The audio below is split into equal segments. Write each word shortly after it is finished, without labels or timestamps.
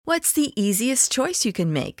What's the easiest choice you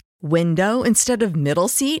can make? Window instead of middle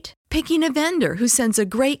seat? Picking a vendor who sends a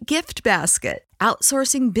great gift basket?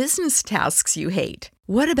 Outsourcing business tasks you hate?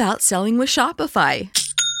 What about selling with Shopify?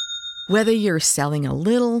 Whether you're selling a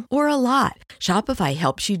little or a lot, Shopify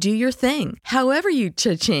helps you do your thing, however you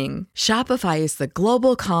cha-ching. Shopify is the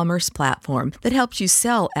global commerce platform that helps you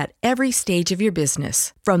sell at every stage of your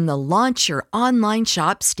business. From the launch your online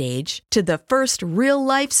shop stage to the first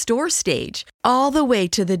real-life store stage, all the way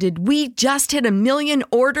to the did we just hit a million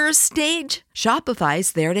orders stage.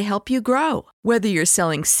 Shopify's there to help you grow. Whether you're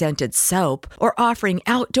selling scented soap or offering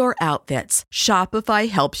outdoor outfits, Shopify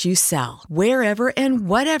helps you sell. Wherever and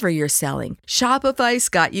whatever you're selling, Shopify's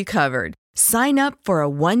got you covered. Sign up for a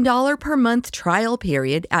 $1 per month trial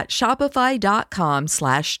period at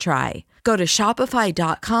shopify.com/try. Go to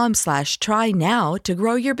shopify.com/try now to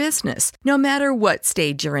grow your business, no matter what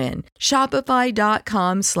stage you're in.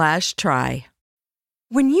 Shopify.com/try.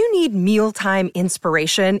 When you need mealtime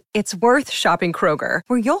inspiration, it's worth shopping Kroger,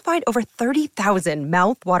 where you'll find over 30,000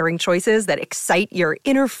 mouth-watering choices that excite your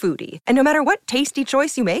inner foodie. And no matter what tasty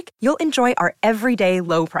choice you make, you'll enjoy our everyday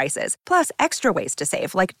low prices, plus extra ways to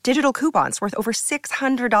save, like digital coupons worth over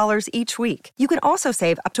 $600 each week. You can also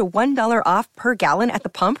save up to $1 off per gallon at the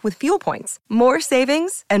pump with fuel points. More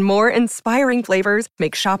savings and more inspiring flavors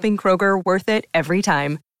make shopping Kroger worth it every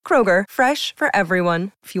time. Kroger, fresh for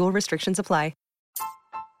everyone. Fuel restrictions apply.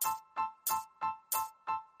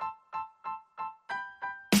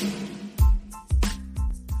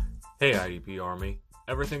 Hey IDP Army,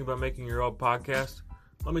 ever think about making your own podcast?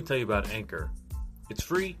 Let me tell you about Anchor. It's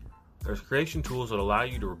free. There's creation tools that allow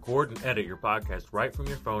you to record and edit your podcast right from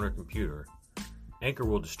your phone or computer. Anchor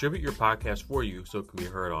will distribute your podcast for you so it can be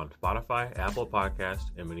heard on Spotify, Apple Podcasts,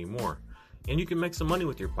 and many more. And you can make some money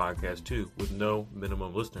with your podcast too, with no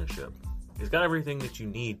minimum listenership. It's got everything that you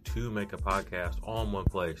need to make a podcast all in one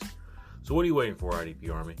place. So what are you waiting for, IDP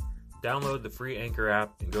Army? Download the free Anchor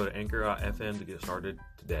app and go to anchor.fm to get started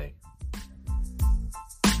today.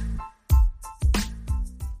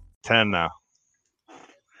 10 now.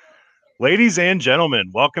 Ladies and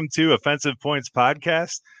gentlemen, welcome to Offensive Points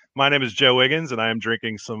Podcast. My name is Joe Wiggins, and I am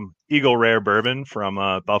drinking some Eagle Rare bourbon from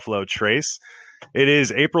Buffalo Trace. It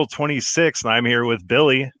is April 26th, and I'm here with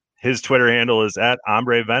Billy. His Twitter handle is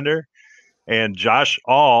 @HombreVendor, and Josh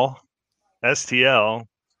All, STL,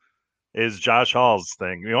 is Josh Hall's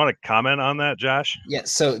thing. You want to comment on that, Josh? Yeah,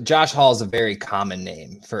 so Josh Hall is a very common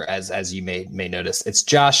name for as you may notice. It's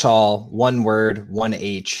Josh Hall, one word, one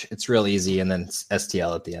H. It's real easy, and then it's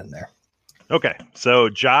STL at the end there. Okay, so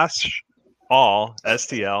Josh All,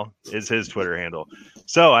 STL, is his Twitter handle.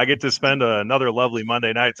 So I get to spend another lovely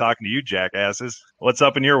Monday night talking to you jackasses. What's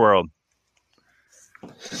up in your world?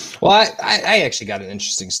 Well, I actually got an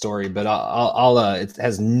interesting story, but it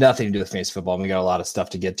has nothing to do with fantasy football. And we got a lot of stuff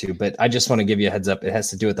to get to, but I just want to give you a heads up. It has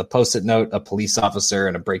to do with a Post-it note, a police officer,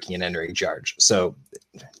 and a breaking and entering charge. So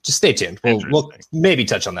just stay tuned. We'll maybe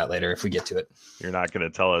touch on that later if we get to it. You're not going to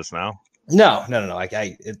tell us now? No.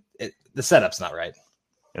 The setup's not right.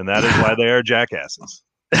 And that is why they are jackasses.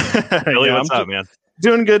 Billy, what's up, man?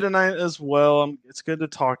 Doing good tonight as well. It's good to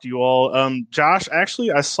talk to you all. Josh,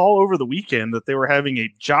 actually, I saw over the weekend that they were having a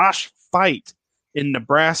Josh fight in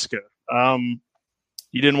Nebraska. You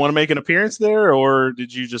didn't want to make an appearance there, or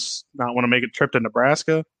did you just not want to make a trip to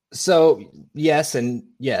Nebraska? So, yes and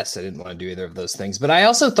yes, I didn't want to do either of those things. But I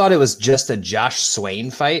also thought it was just a Josh Swain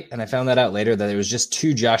fight, and I found that out later that it was just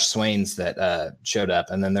two Josh Swains that showed up,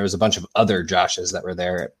 and then there was a bunch of other Joshes that were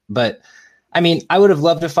there. But I mean, I would have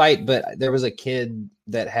loved to fight, but there was a kid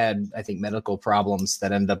that had, I think, medical problems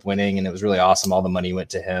that ended up winning, and it was really awesome. All the money went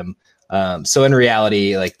to him. So in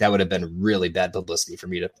reality, like that would have been really bad publicity for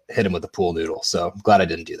me to hit him with a pool noodle. So I'm glad I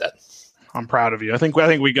didn't do that. I'm proud of you. I think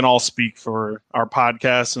we can all speak for our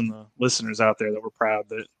podcast and the listeners out there that we're proud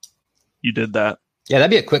that you did that. Yeah,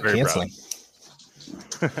 that'd be a quick canceling.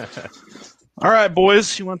 All right,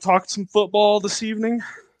 boys, you want to talk some football this evening?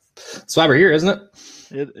 That's why we're here, isn't it?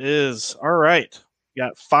 It is. All right. We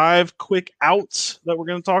got 5 quick outs that we're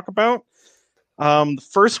going to talk about. The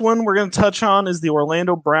first one we're going to touch on is the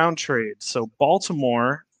Orlando Brown trade. So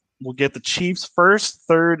Baltimore will get the Chiefs' first,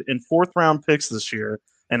 third, and fourth round picks this year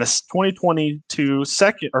and a 2022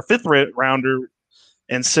 second or fifth rounder,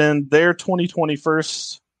 and send their 2021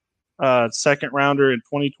 second rounder and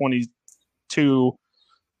 2022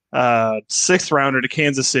 sixth rounder to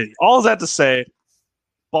Kansas City. All of that to say,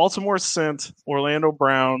 Baltimore sent Orlando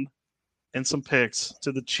Brown and some picks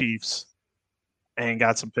to the Chiefs and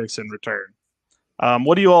got some picks in return.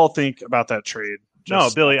 What do you all think about that trade? No,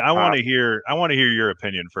 Billy, I want to hear your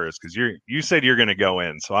opinion first because you said you're going to go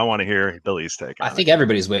in, so I want to hear Billy's take. I think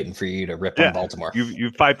everybody's waiting for you to rip on Baltimore.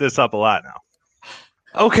 You've piped this up a lot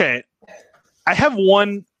now. Okay, I have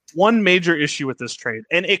one major issue with this trade,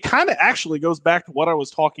 and it kind of actually goes back to what I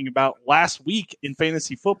was talking about last week in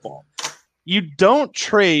fantasy football. You don't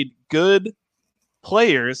trade good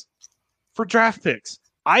players for draft picks.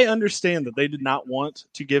 I understand that they did not want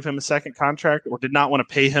to give him a second contract or did not want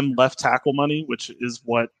to pay him left tackle money, which is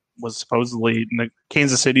what was supposedly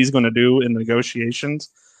Kansas City is going to do in negotiations.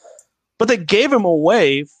 But they gave him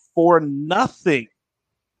away for nothing.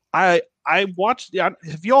 I watched. Have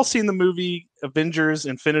you all seen the movie Avengers: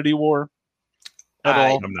 Infinity War?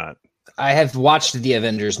 I'm not. I have watched the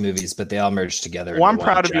Avengers movies, but they all merged together. Well, I'm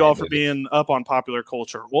proud of you all for being up on popular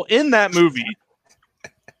culture. Well, in that movie,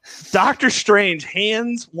 Doctor Strange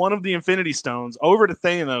hands one of the Infinity Stones over to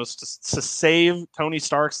Thanos to save Tony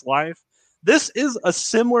Stark's life. This is a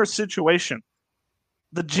similar situation.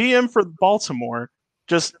 The GM for Baltimore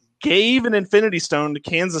just gave an Infinity Stone to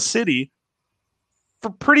Kansas City for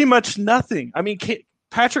pretty much nothing. I mean,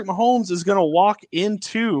 Patrick Mahomes is going to walk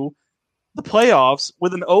into the playoffs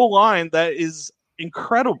with an O-line that is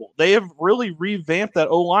incredible. They have really revamped that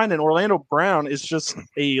O-line, and Orlando Brown is just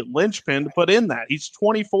a linchpin to put in that. He's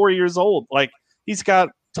 24 years old. Like, he's got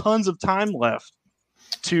tons of time left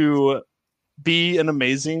to be an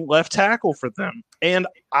amazing left tackle for them. And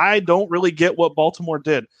I don't really get what Baltimore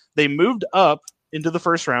did. They moved up into the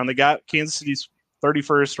first round. They got Kansas City's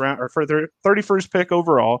 31st round or for their 31st pick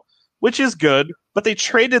overall, which is good, but they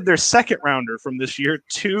traded their second rounder from this year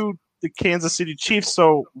to the Kansas City Chiefs.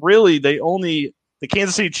 So really the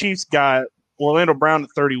Kansas City Chiefs got Orlando Brown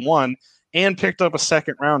at 31 and picked up a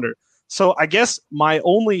second rounder. So I guess my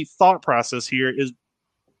only thought process here is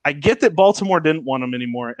I get that Baltimore didn't want him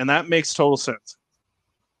anymore, and that makes total sense.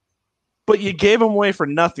 But you gave him away for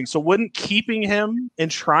nothing. So wouldn't keeping him and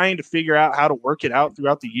trying to figure out how to work it out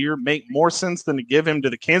throughout the year make more sense than to give him to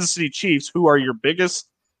the Kansas City Chiefs, who are your biggest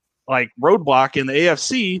roadblock in the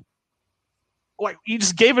AFC? Like, you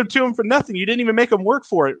just gave it to him for nothing. You didn't even make him work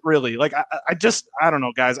for it, really. Like, I don't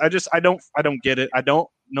know, guys. I don't get it. I don't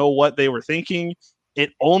know what they were thinking.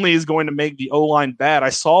 It only is going to make the O-line bad. I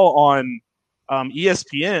saw on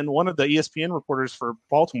ESPN, one of the ESPN reporters for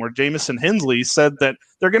Baltimore, Jamison Hensley, said that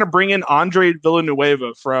they're going to bring in Andre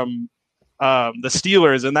Villanueva from the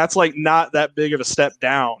Steelers, and that's not that big of a step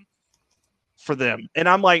down for them. And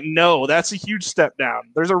I'm like, no, that's a huge step down.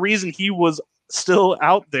 There's a reason he was still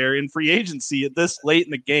out there in free agency at this late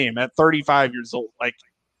in the game at 35 years old. Like,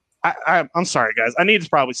 I'm sorry, guys. I need to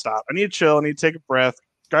probably stop. I need to chill. I need to take a breath,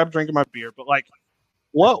 grab a drink of my beer. But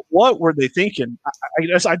what were they thinking?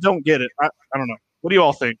 I don't get it. I don't know. What do you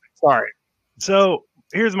all think? Sorry. So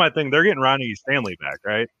here's my thing. They're getting Ronnie Stanley back,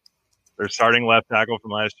 right? They're starting left tackle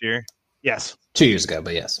from last year. Yes. 2 years ago,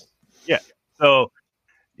 but yes. Yeah. So,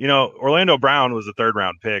 Orlando Brown was a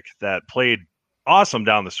third-round pick that played awesome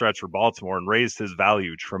down the stretch for Baltimore and raised his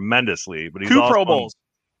value tremendously. But he's two Pro Bowls.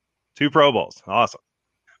 Awesome.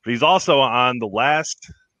 But he's also on the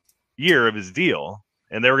last year of his deal,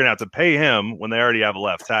 and they were going to have to pay him when they already have a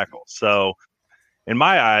left tackle. So in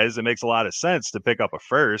my eyes, it makes a lot of sense to pick up a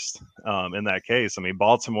first in that case. I mean,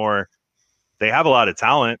 Baltimore, they have a lot of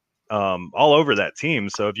talent all over that team.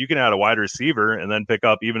 So if you can add a wide receiver and then pick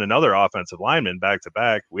up even another offensive lineman back to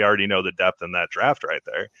back, we already know the depth in that draft right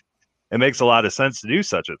there. It makes a lot of sense to do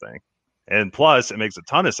such a thing. And plus, it makes a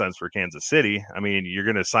ton of sense for Kansas City. I mean, you're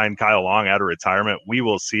going to sign Kyle Long out of retirement. We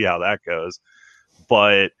will see how that goes.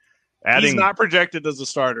 But he's not projected as a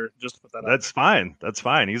starter, just to put that That's fine. That's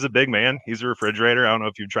fine. He's a big man. He's a refrigerator. I don't know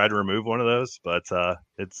if you've tried to remove one of those, but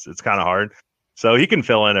it's kind of hard. So he can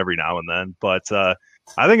fill in every now and then. But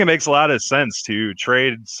I think it makes a lot of sense to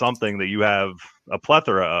trade something that you have a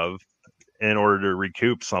plethora of in order to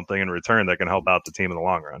recoup something in return that can help out the team in the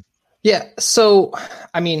long run. Yeah. So,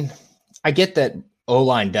 I mean, I get that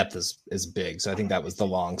O-line depth is big. So I think that was the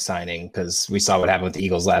Long signing because we saw what happened with the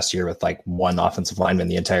Eagles last year with one offensive lineman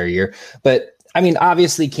the entire year. But I mean,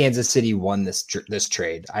 obviously Kansas City won this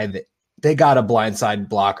trade. They got a blindside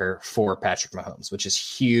blocker for Patrick Mahomes, which is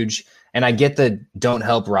huge. And I get the don't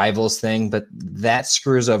help rivals thing, but that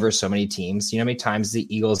screws over so many teams. You know how many times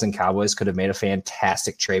the Eagles and Cowboys could have made a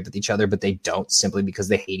fantastic trade with each other, but they don't simply because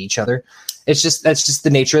they hate each other. That's just the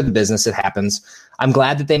nature of the business. It happens. I'm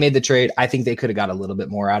glad that they made the trade. I think they could have got a little bit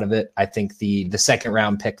more out of it. I think the second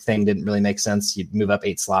round pick thing didn't really make sense. You'd move up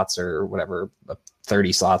 8 slots or whatever,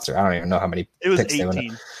 30 slots, or I don't even know how many. It was picks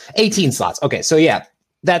 18. 18 slots. Okay. So yeah,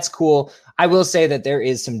 that's cool. I will say that there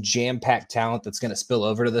is some jam-packed talent that's going to spill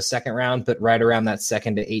over to the second round, but right around that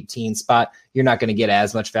 2nd to 18 spot, you're not going to get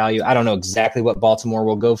as much value. I don't know exactly what Baltimore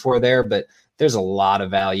will go for there, but there's a lot of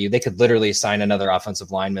value. They could literally sign another offensive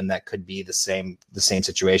lineman that could be the same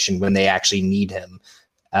situation when they actually need him.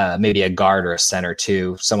 Maybe a guard or a center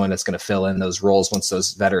too, someone that's going to fill in those roles once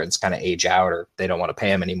those veterans kind of age out or they don't want to pay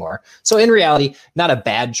him anymore. So in reality, not a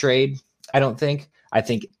bad trade, I don't think. I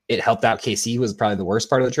think it helped out KC was probably the worst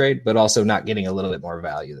part of the trade, but also not getting a little bit more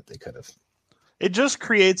value that they could have. It just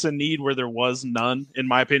creates a need where there was none, in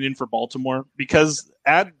my opinion, for Baltimore, because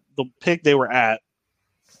at the pick they were at,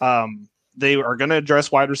 they are going to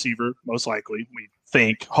address wide receiver, most likely.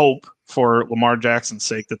 We hope for Lamar Jackson's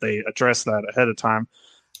sake that they address that ahead of time.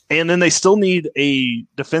 And then they still need a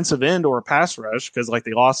defensive end or a pass rush because, like,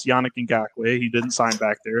 they lost Yannick Ngakoue. He didn't sign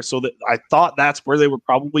back there. So that I thought that's where they were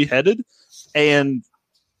probably headed.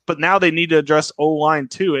 But now they need to address O-line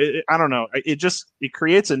too. I don't know. It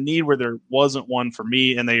creates a need where there wasn't one for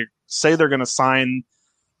me. And they say they're going to sign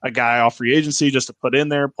a guy off free agency just to put in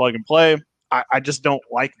there, plug and play. I just don't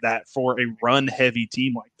like that for a run-heavy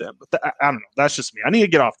team like them. But I don't know. That's just me. I need to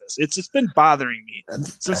get off this. It's been bothering me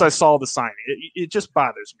since I saw the signing. It just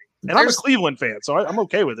bothers me. And I'm a Cleveland fan, so I'm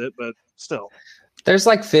okay with it, but still. There's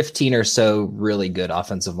like 15 or so really good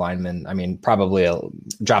offensive linemen. I mean, probably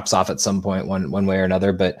drops off at some point one way or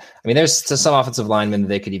another. But, I mean, there's some offensive linemen that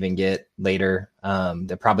they could even get later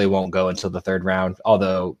that probably won't go until the 3rd round,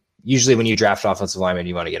 although usually when you draft offensive linemen,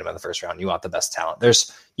 you want to get them in the 1st round. You want the best talent.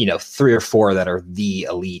 There's, 3 or 4 that are the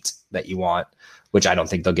elite that you want, which I don't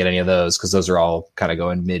think they'll get any of those because those are all kind of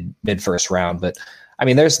going mid 1st round. But I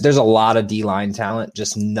mean, there's a lot of D-line talent,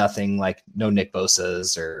 just nothing like no Nick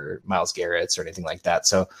Bosa's or Myles Garrett's or anything like that.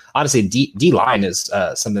 So honestly, D-line is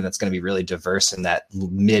something that's going to be really diverse in that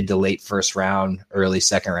mid to late 1st round, early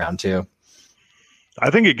 2nd round too. I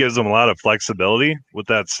think it gives them a lot of flexibility with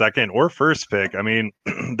that 2nd or 1st pick. I mean,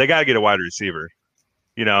 they got to get a wide receiver.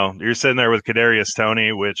 You're sitting there with Kadarius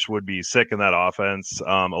Toney, which would be sick in that offense.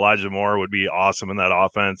 Elijah Moore would be awesome in that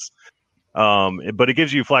offense. But it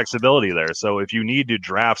gives you flexibility there. So if you need to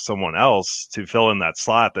draft someone else to fill in that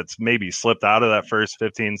slot that's maybe slipped out of that first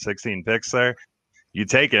 15, 16 picks there, you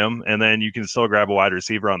take him, and then you can still grab a wide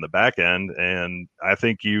receiver on the back end. And I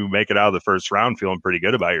think you make it out of the 1st round feeling pretty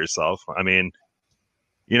good about yourself. I mean,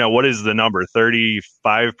 what is the number?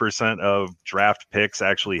 35% of draft picks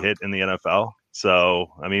actually hit in the NFL. So,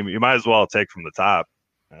 I mean, you might as well take from the top.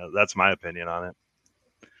 That's my opinion on it.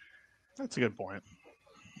 That's a good point.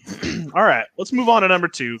 All right, let's move on to number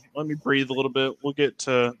 2. Let me breathe a little bit. We'll get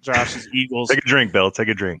to Josh's Eagles. Take a drink, Bill. Take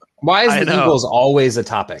a drink. Why is the Eagles always a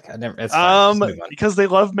topic? It's fine. Because they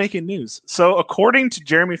love making news. So, according to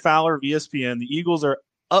Jeremy Fowler of ESPN, the Eagles are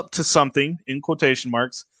up to something, in quotation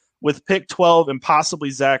marks, with pick 12 and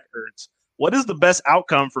possibly Zach Ertz. What is the best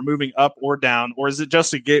outcome for moving up or down, or is it just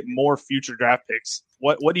to get more future draft picks?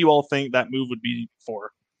 What do you all think that move would be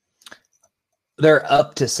for? They're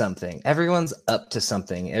up to something. Everyone's up to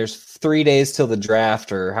something. There's 3 days till the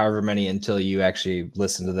draft or however many until you actually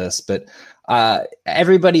listen to this. But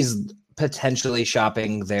everybody's potentially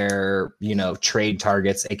shopping their, trade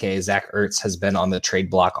targets, aka Zach Ertz has been on the trade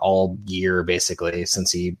block all year, basically,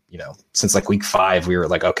 since since like week 5, we were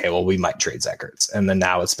like, okay, well, we might trade Zach Ertz. And then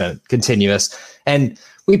now it's been continuous. And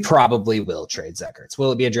we probably will trade Zach Ertz.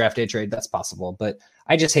 Will it be a draft day trade? That's possible. But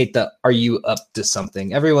I just hate are you up to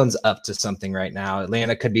something? Everyone's up to something right now.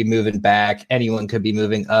 Atlanta could be moving back. Anyone could be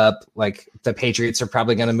moving up. Like the Patriots are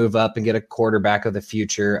probably going to move up and get a quarterback of the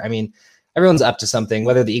future. I mean, everyone's up to something.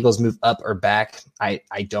 Whether the Eagles move up or back, I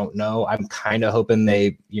don't know. I'm kind of hoping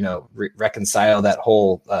they, reconcile that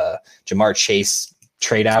whole Jamar Chase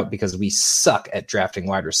trade out because we suck at drafting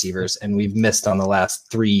wide receivers and we've missed on the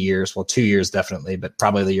last 3 years. Well, 2 years definitely, but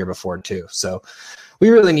probably the year before too. So we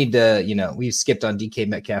really need to, we skipped on DK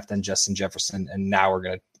Metcalf, then Justin Jefferson, and now we're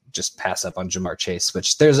going to just pass up on Jamar Chase,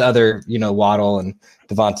 which there's other, Waddle and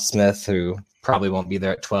Devonta Smith who probably won't be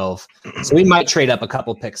there at 12. So we might trade up a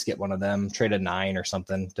couple picks, get one of them, trade a 9 or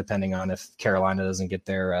something, depending on if Carolina doesn't get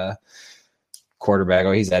their quarterback.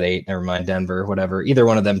 Oh, he's at 8. Never mind, Denver, whatever. Either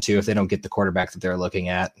one of them two, if they don't get the quarterback that they're looking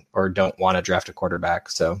at or don't want to draft a quarterback.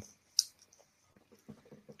 So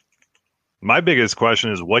my biggest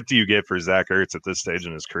question is, what do you get for Zach Ertz at this stage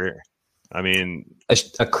in his career? I mean,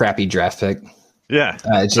 a crappy draft pick. Yeah.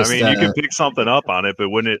 You can pick something up on it, but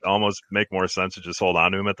wouldn't it almost make more sense to just hold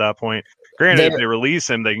on to him at that point? Granted, if they release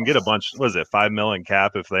him, they can get a bunch, $5 million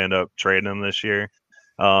cap if they end up trading him this year.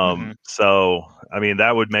 So, I mean,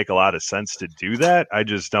 that would make a lot of sense to do that. I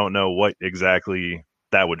just don't know what exactly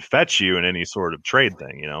that would fetch you in any sort of trade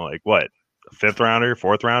thing, like what, a 5th rounder,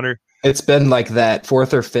 4th rounder? It's been like that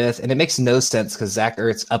fourth or fifth, and it makes no sense because Zach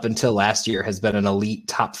Ertz, up until last year, has been an elite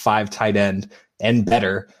top 5 tight end and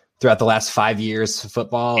better throughout the last 5 years of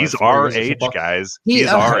football. He's our age, guys. He's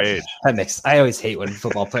our age. I always hate when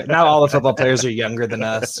football players. Now all the football players are younger than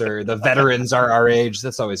us, or the veterans are our age.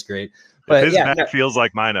 That's always great. But if his back feels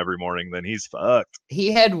like mine every morning, then he's fucked.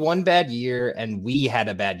 He had one bad year, and we had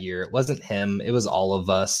a bad year. It wasn't him; it was all of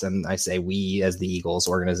us. And I say we as the Eagles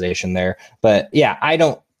organization there. But yeah,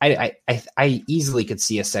 I easily could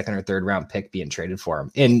see a second or third round pick being traded for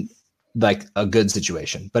him in like a good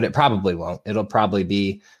situation, but it probably won't. It'll probably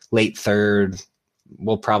be late third.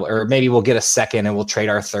 Or maybe we'll get a second and we'll trade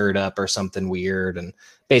our third up or something weird and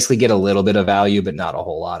basically get a little bit of value, but not a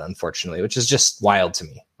whole lot, unfortunately, which is just wild to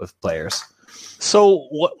me with players. So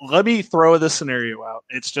let me throw this scenario out.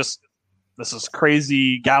 This is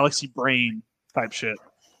crazy galaxy brain type shit.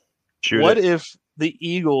 What if the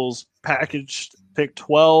Eagles packaged pick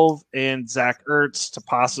 12 and Zach Ertz to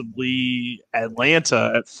possibly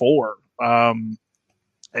Atlanta at 4?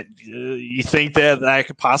 You think that I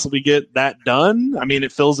could possibly get that done? I mean,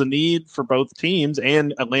 it fills a need for both teams,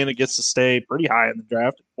 and Atlanta gets to stay pretty high in the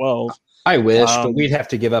draft at 12. I wish, but we'd have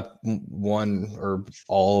to give up one or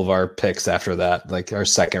all of our picks after that, like our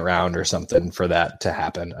second round or something, for that to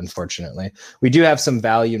happen. Unfortunately, we do have some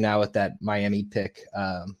value now with that Miami pick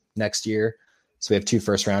next year. So we have 2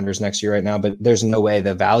 first rounders next year right now, but there's no way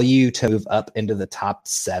the value to move up into the top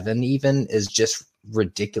 7 even is just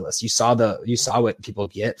ridiculous. You saw what people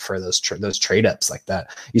get for those trade ups like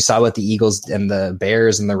that. You saw what the Eagles and the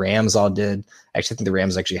Bears and the Rams all did. Actually, I think the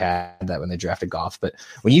Rams actually had that when they drafted Goff. But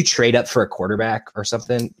when you trade up for a quarterback or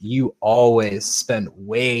something, you always spend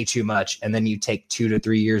way too much, and then you take 2 to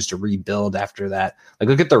 3 years to rebuild after that. Like,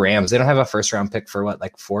 look at the Rams; they don't have a first round pick for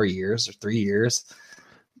 4 years or 3 years.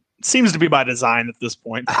 Seems to be by design at this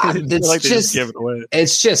point. Just give it away.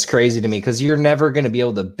 It's just crazy to me because you're never going to be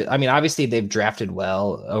able to. I mean, obviously they've drafted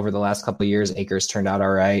well over the last couple of years. Akers turned out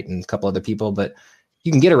all right, and a couple other people, but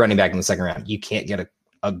you can get a running back in the second round. You can't get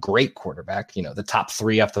a great quarterback. The top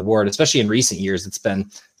 3 off the board, especially in recent years, it's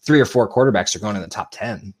been 3 or 4 quarterbacks are going in the top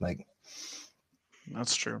 10. Like,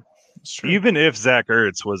 that's true. Even if Zach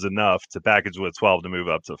Ertz was enough to package with 12 to move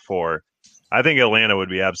up to 4, I think Atlanta would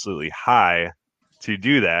be absolutely high to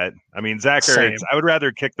do that. I mean, Zach Ertz, I would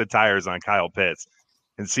rather kick the tires on Kyle Pitts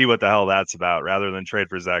and see what the hell that's about rather than trade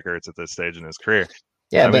for Zach Ertz at this stage in his career.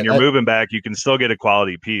 Yeah, I mean, you're moving back. You can still get a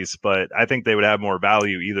quality piece, but I think they would have more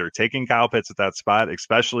value either taking Kyle Pitts at that spot,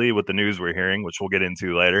 especially with the news we're hearing, which we'll get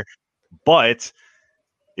into later. But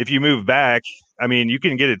if you move back, I mean, you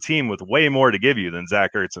can get a team with way more to give you than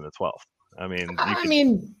Zach Ertz in the 12th. I mean,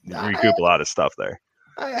 you can recoup a lot of stuff there.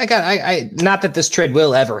 I not that this trade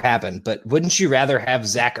will ever happen, but wouldn't you rather have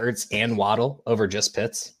Zach Ertz and Waddle over just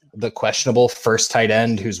Pitts, the questionable first tight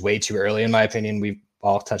end who's way too early, in my opinion? We've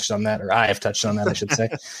all touched on that, or I have touched on that, I should say.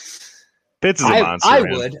 Pitts is a monster.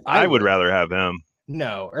 I would rather have him.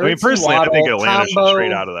 No, Ertz, I mean, personally, Waddle, I think Atlanta should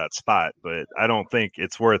trade out of that spot, but I don't think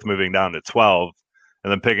it's worth moving down to 12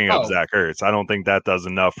 and then picking up Zach Ertz. I don't think that does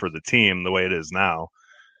enough for the team the way it is now.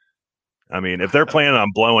 I mean, if they're planning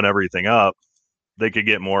on blowing everything up, they could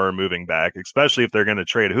get more moving back, especially if they're going to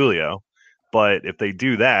trade Julio. But if they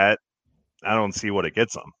do that, I don't see what it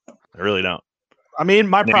gets them. I really don't. I mean,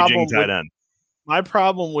 my problem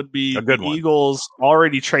would be the Eagles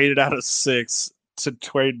already traded out of 6 to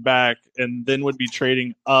trade back, and then would be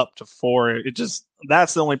trading up to 4.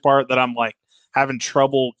 That's the only part that I'm having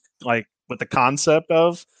trouble with the concept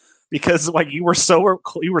of, because you were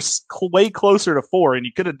way closer to 4, and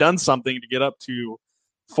you could have done something to get up to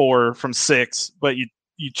 4 from 6, but you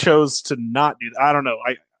chose to not do that. I don't know.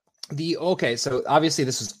 So obviously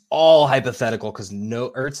this is all hypothetical because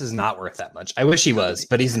Ertz is not worth that much. I wish he was,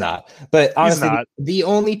 but he's not. But honestly, the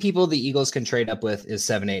only people the Eagles can trade up with is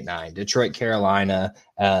 7, 8, 9, Detroit, Carolina,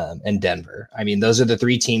 and Denver. I mean, those are the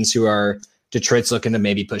 3 teams who are. Detroit's looking to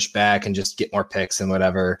maybe push back and just get more picks and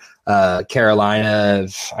whatever. Carolina,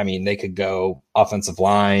 I mean, they could go offensive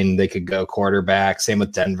line, they could go quarterback. Same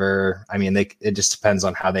with Denver. I mean, it just depends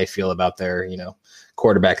on how they feel about their,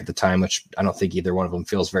 quarterback at the time, which I don't think either one of them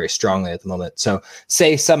feels very strongly at the moment. So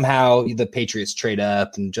say somehow the Patriots trade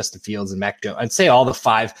up and Justin Fields and Mac Jones, and say all the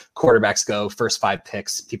 5 quarterbacks go, first 5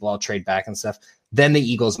 picks, people all trade back and stuff. Then the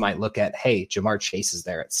Eagles might look at, hey, Jamar Chase is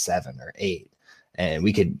there at 7 or 8. And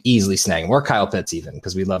we could easily snag him, or Kyle Pitts even,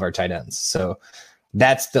 because we love our tight ends. So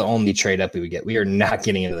that's the only trade up we would get. We are not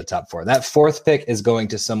getting into the top 4. That 4th pick is going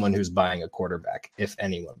to someone who's buying a quarterback, if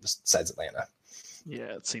anyone besides Atlanta.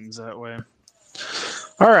 Yeah, it seems that way.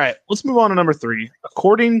 All right, let's move on to number 3.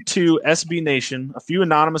 According to SB Nation, a few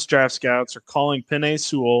anonymous draft scouts are calling Penei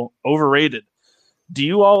Sewell overrated. Do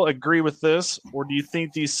you all agree with this, or do you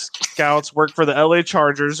think these scouts work for the LA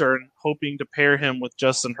Chargers or hoping to pair him with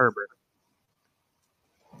Justin Herbert?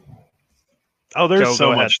 Oh, there's Joe,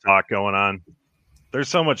 so much talk going on. There's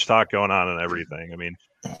so much talk going on and everything. I mean,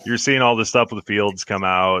 you're seeing all this stuff with the Fields come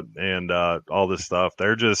out and all this stuff.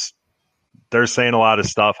 They're saying a lot of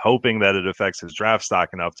stuff, hoping that it affects his draft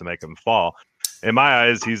stock enough to make him fall. In my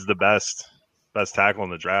eyes, he's the best tackle in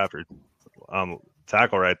the draft, or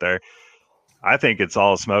tackle right there. I think it's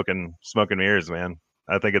all smoke and mirrors, man.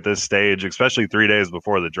 I think at this stage, especially 3 days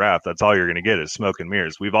before the draft, that's all you're going to get is smoke and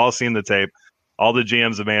mirrors. We've all seen the tape. All the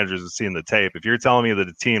GMs and managers have seen the tape. If you're telling me that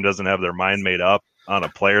a team doesn't have their mind made up on a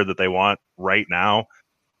player that they want right now,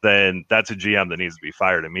 then that's a GM that needs to be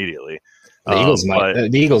fired immediately. The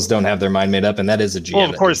Eagles don't have their mind made up, and that is a GM. Well,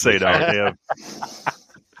 of course they don't.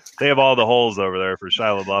 They have all the holes over there for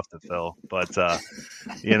Shia LaBeouf to fill. But,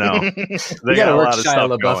 they got to a work lot of Shia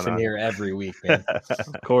stuff LaBeouf going in on here every week, man.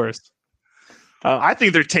 Of course. I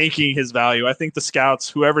think they're tanking his value. I think the scouts,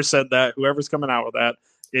 whoever said that, whoever's coming out with that,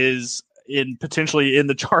 is potentially in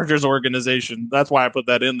the Chargers organization. That's why I put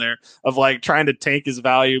that in there, of like trying to tank his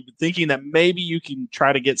value, thinking that maybe you can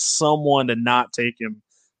try to get someone to not take him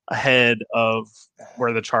ahead of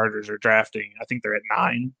where the Chargers are drafting. I think they're at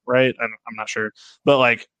 9, right? I'm not sure, but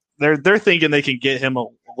like they're thinking they can get him a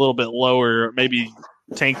little bit lower, maybe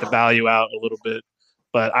tank the value out a little bit.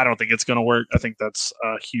 But I don't think it's going to work. I think that's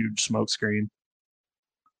a huge smokescreen.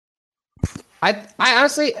 I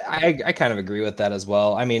honestly, I kind of agree with that as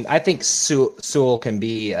well. I mean, I think Sewell can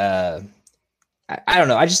be, I don't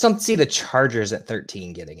know. I just don't see the Chargers at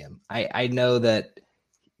 13 getting him. I know that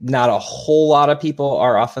not a whole lot of people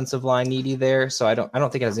are offensive line needy there. So I don't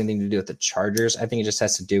think it has anything to do with the Chargers. I think it just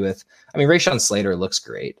has to do with, I mean, Rashawn Slater looks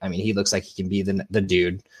great. I mean, he looks like he can be the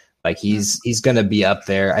dude. Like he's going to be up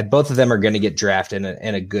there. Both of them are going to get drafted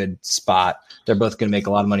in a good spot. They're both going to make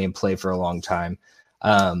a lot of money and play for a long time.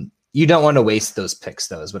 You don't want to waste those picks,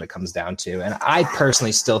 though, is what it comes down to. And I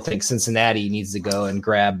personally still think Cincinnati needs to go and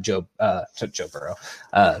grab Joe Burrow,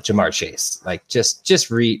 Jamar Chase. Like just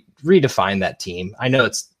redefine that team. I know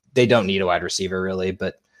they don't need a wide receiver really,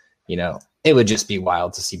 but it would just be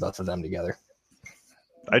wild to see both of them together.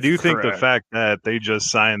 I do think the fact that they just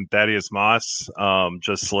signed Thaddeus Moss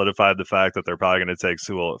just solidified the fact that they're probably going to take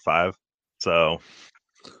Sewell at 5. So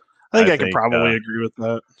I think I could probably agree with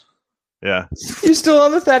that. Yeah. You're still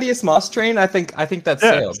on the Thaddeus Moss train? I think that's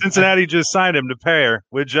sailed. Cincinnati just signed him to pair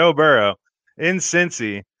with Joe Burrow in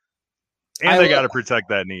Cincy. And they got to protect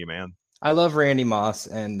that knee, man. I love Randy Moss,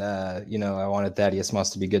 and I wanted Thaddeus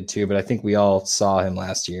Moss to be good too, but I think we all saw him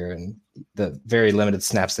last year, and the very limited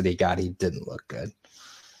snaps that he got, he didn't look good.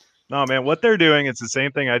 No, man, what they're doing, it's the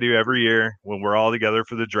same thing I do every year when we're all together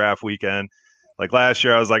for the draft weekend. Like last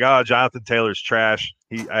year, I was like, oh, Jonathan Taylor's trash.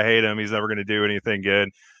 I hate him. He's never going to do anything good.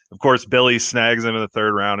 Of course, Billy snags him in the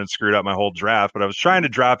 3rd round and screwed up my whole draft, but I was trying to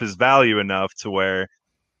drop his value enough to where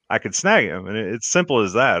I could snag him. And it's simple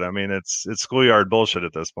as that. I mean, it's schoolyard bullshit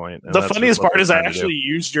at this point. The funniest part is I actually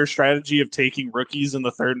used your strategy of taking rookies in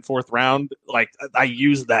the 3rd and 4th round. Like I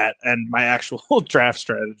used that and my actual draft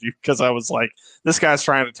strategy because I was like, this guy's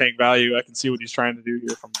trying to tank value. I can see what he's trying to do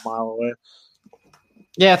here from a mile away.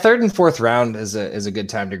 Yeah, 3rd and 4th round is a good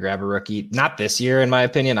time to grab a rookie. Not this year, in my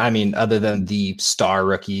opinion. I mean, other than the star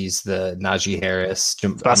rookies, the Najee Harris.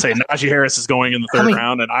 I'll say Najee Harris is going in the 3rd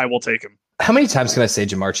round, and I will take him. How many times can I say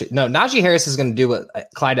Jamar Chase? No, Najee Harris is going to do what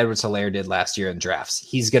Clyde Edwards-Helaire did last year in drafts.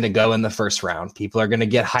 He's going to go in the 1st round. People are going to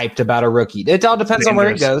get hyped about a rookie. It all depends on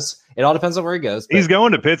where he goes. He's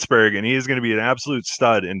going to Pittsburgh, and he's going to be an absolute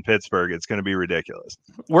stud in Pittsburgh. It's going to be ridiculous.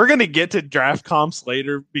 We're going to get to draft comps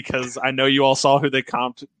later because I know you all saw who they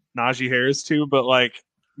comped Najee Harris to, but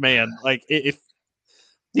if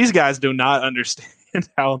these guys do not understand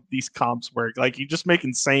how these comps work, like you just make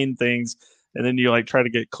insane things and then you try to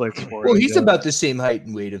get clicks for it. Well, he's about the same height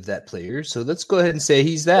and weight of that player, so let's go ahead and say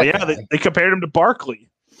he's that. Yeah, they compared him to Barkley.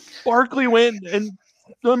 Barkley went in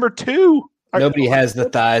number 2. Nobody has the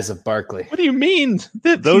thighs of Barkley. What do you mean?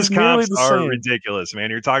 Those comps are ridiculous, man.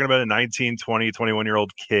 You're talking about a 19, 20,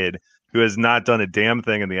 21-year-old kid who has not done a damn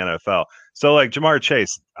thing in the NFL. So, Jamar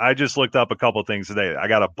Chase, I just looked up a couple things today. I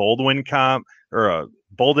got a Bolden comp, a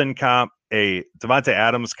Devontae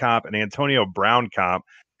Adams comp, an Antonio Brown comp,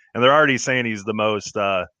 and they're already saying he's the most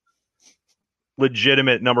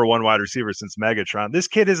legitimate number 1 wide receiver since Megatron. This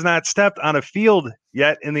kid has not stepped on a field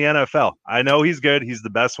yet in the NFL. I know he's good. He's the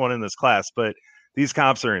best one in this class, but these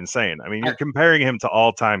comps are insane. I mean, you're comparing him to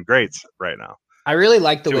all-time greats right now. I really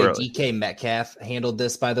like the Too way early. DK Metcalf handled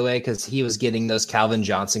this, by the way, because he was getting those Calvin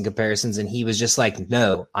Johnson comparisons, and he was just like,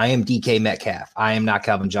 no, I am DK Metcalf. I am not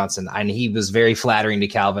Calvin Johnson. And he was very flattering to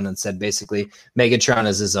Calvin and said, basically, Megatron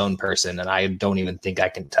is his own person, and I don't even think I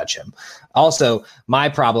can touch him. Also, my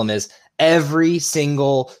problem is every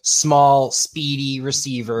single small, speedy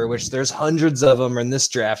receiver, which there's hundreds of them in this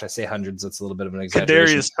draft. I say hundreds, that's a little bit of an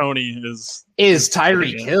exaggeration. Kadarius Toney is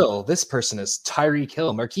Tyreek Hill. This person is Tyreek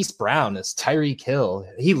Hill. Marquise Brown is Tyreek Hill.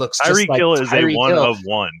 He looks just Tyreek like Hill is Tyreek a one Hill. of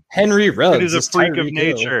one. Henry Ruggs Dude is a freak of Tyreek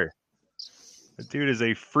Hill. nature. The dude is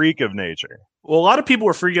a freak of nature. Well, a lot of people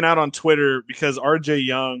were freaking out on Twitter because RJ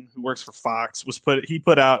Young, who works for Fox, he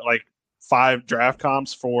put out like 5 draft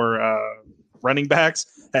comps for running backs.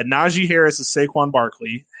 Had Najee Harris as Saquon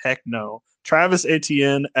Barkley. Heck no. Travis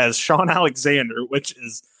Etienne as Sean Alexander, which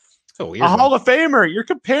is Oh, a Hall of Famer. You're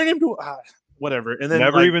comparing him to whatever. And then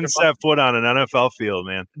Never even set foot on an NFL field,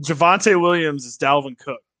 man. Javonte Williams is Dalvin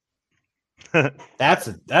Cook. That's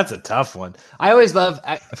a tough one. I always love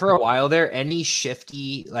for a while there any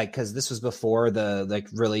shifty, like, because this was before the like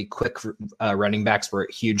really quick running backs were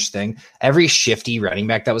a huge thing. Every shifty running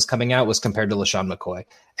back that was coming out was compared to LaShawn McCoy,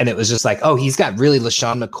 and it was just like, oh, he's got really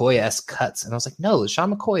LaShawn McCoy-esque cuts, and I was like, no,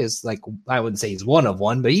 LaShawn McCoy is like, I wouldn't say he's one of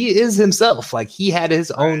one, but he is himself. Like, he had his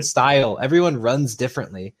own style. Everyone runs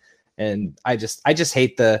differently, and I just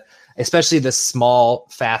hate especially the small,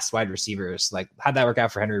 fast wide receivers. Like, how'd that work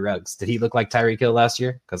out for Henry Ruggs? Did he look like Tyreek Hill last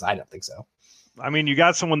year? Because I don't think so. I mean, you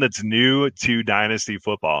got someone that's new to dynasty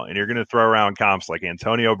football, and you're going to throw around comps like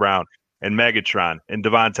Antonio Brown and Megatron and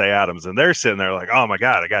Devontae Adams, and they're sitting there like, oh my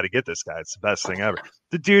God, I got to get this guy. It's the best thing ever.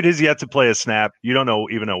 The dude has yet to play a snap. You don't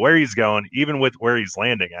even know where he's going, even with where he's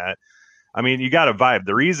landing at. I mean, you got a vibe.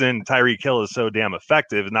 The reason Tyreek Hill is so damn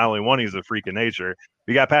effective is not only one, he's a freak of nature.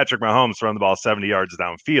 You got Patrick Mahomes throwing the ball 70 yards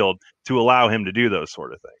downfield to allow him to do those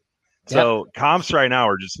sort of things. So comps right now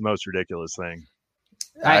are just the most ridiculous thing.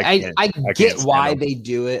 I get why they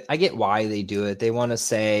do it. I get why they do it. They want to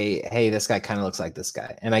say, hey, this guy kind of looks like this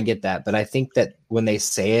guy. And I get that. But I think that when they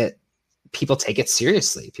say it, people take it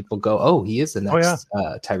seriously. People go, oh, he is the next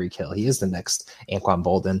Tyreek Hill. He is the next Anquan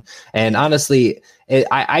Bolden. And honestly, and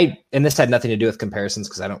this had nothing to do with comparisons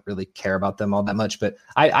because I don't really care about them all that much, but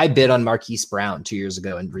I bid on Marquise Brown 2 years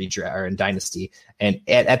ago in redraft or in Dynasty, and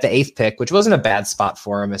at the 8th pick, which wasn't a bad spot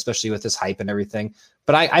for him, especially with his hype and everything.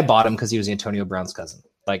 But I bought him because he was Antonio Brown's cousin.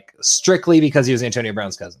 Like, strictly because he was Antonio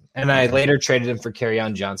Brown's cousin. And I later traded him for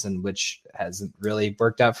Kerryon Johnson, which hasn't really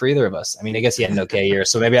worked out for either of us. I mean, I guess he had an okay year,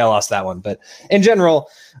 so maybe I lost that one. But in general,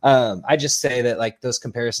 I just say that, like, those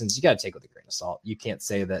comparisons, you got to take with a grain of salt. You can't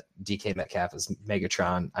say that DK Metcalf is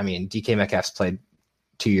Megatron. I mean, DK Metcalf's played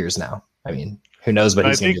 2 years now. I mean, who knows what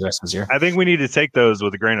he's going to do the rest of his year. I think we need to take those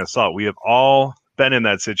with a grain of salt. We have all been in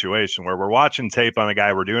that situation where we're watching tape on a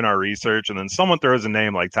guy, we're doing our research, and then someone throws a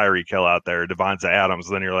name like Tyreek Hill out there, Devontae Adams,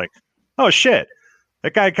 and then you're like, oh shit,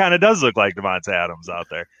 that guy kind of does look like Devontae Adams out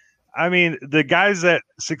there. I mean, the guys that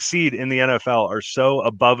succeed in the NFL are so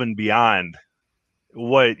above and beyond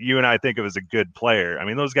what you and I think of as a good player. I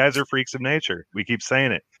mean, those guys are freaks of nature. We keep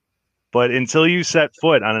saying it. But until you set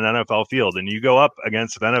foot on an NFL field and you go up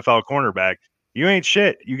against an NFL cornerback, you ain't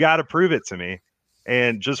shit. You got to prove it to me.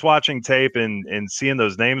 And just watching tape and seeing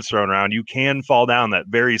those names thrown around, you can fall down that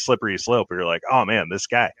very slippery slope where you're like, oh man, this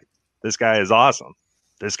guy is awesome.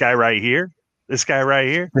 This guy right here.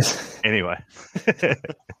 Anyway.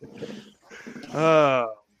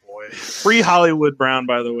 Oh boy. Free Hollywood Brown,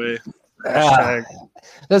 by the way.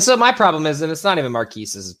 So my problem is, and it's not even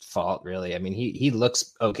Marquise's fault, really. I mean, he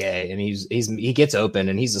looks okay, and he gets open,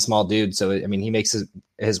 and he's a small dude, so I mean, he makes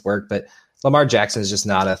his work. But Lamar Jackson is just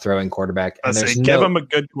not a throwing quarterback. And give him a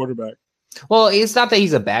good quarterback. Well, it's not that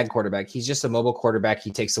he's a bad quarterback. He's just a mobile quarterback. He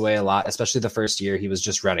takes away a lot, especially the first year. He was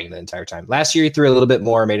just running the entire time. Last year, he threw a little bit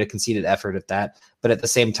more, made a conceded effort at that. But at the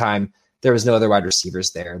same time, there was no other wide receivers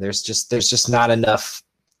there. There's just not enough.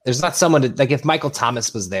 There's not someone to, like, if Michael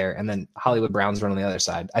Thomas was there and then Hollywood Brown's run on the other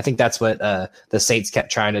side. I think that's what the Saints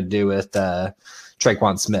kept trying to do with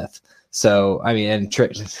Traquan Smith. So, I mean, and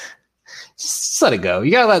just let it go.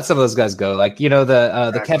 You gotta let some of those guys go. Like, you know,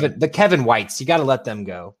 the Kevin Whites, you gotta let them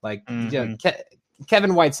go. Like, you know,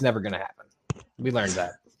 Kevin White's never gonna happen. We learned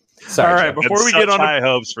that. Sorry. All right, before we get on high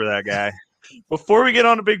hopes for that guy. Before we get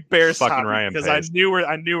on a big Bears fucking topic, Ryan because Pace. I knew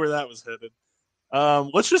where that was headed.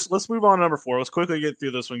 Let's move on to number 4. Let's quickly get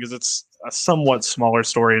through this one because it's a somewhat smaller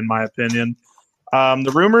story in my opinion.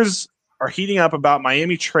 The rumors are heating up about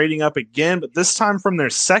Miami trading up again, but this time from their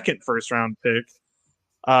second first-round pick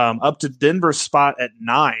up to Denver's spot at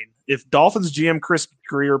 9. If Dolphins GM Chris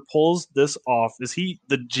Grier pulls this off, is he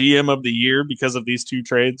the GM of the year because of these two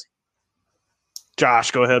trades?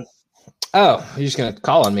 Josh, go ahead. Oh, you're just gonna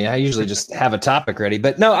call on me. I usually just have a topic ready,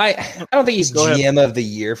 but no, I don't think he's GM of the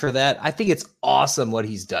year for that. I think it's awesome what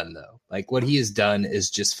he's done though. Like what he has done is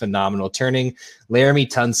just phenomenal. Turning Laramie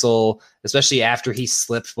Tunsil, especially after he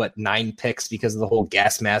slipped 9 picks because of the whole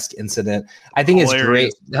gas mask incident. I think it's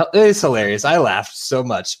great. It's hilarious. I laughed so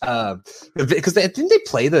much because didn't they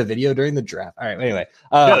play the video during the draft? All right. Anyway,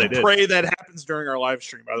 I pray that happens during our live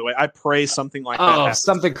stream. By the way, I pray something like that happens.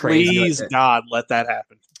 Something crazy. Please, like God, let that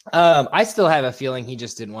happen. I still have a feeling he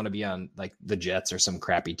just didn't want to be on like the Jets or some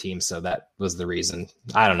crappy team, so that was the reason.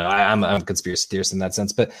 I don't know. I'm a conspiracy theorist in that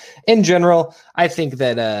sense, but in general, I think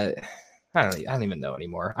that I don't even know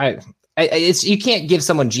anymore. It's you can't give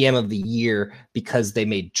someone GM of the year because they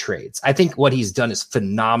made trades. I think what he's done is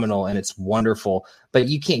phenomenal and it's wonderful, but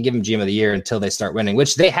you can't give him GM of the year until they start winning,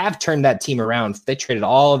 which they have turned that team around. They traded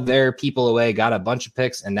all of their people away, got a bunch of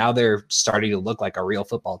picks, and now they're starting to look like a real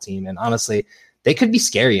football team. And honestly, they could be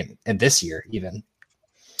scary in this year, even.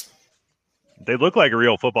 They looked like a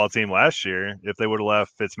real football team last year if they would have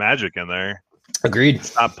left Fitzmagic in there. Agreed.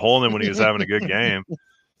 Stop pulling him when he was having a good game.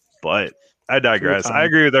 But I digress. I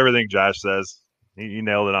agree with everything Josh says. He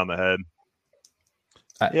nailed it on the head.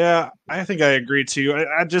 Yeah, I think I agree too.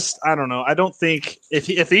 I don't know. I don't think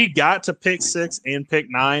if he got to pick 6 and pick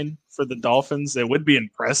 9 for the Dolphins, it would be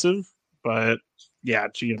impressive. But yeah,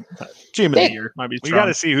 GM of the year might be. We got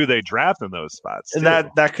to see who they draft in those spots. And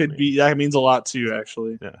that could be that means a lot too.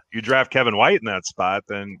 Actually, yeah. You draft Kevin White in that spot,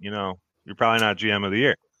 then you're probably not GM of the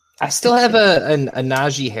year. I still have a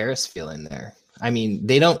Najee Harris feeling there. I mean,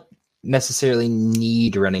 they don't necessarily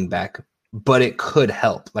need running back, but it could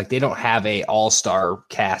help. Like they don't have a all-star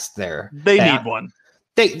cast there. They need one.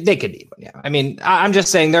 They could need one. Yeah. I mean, I'm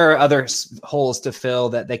just saying there are other holes to fill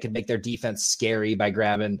that they could make their defense scary by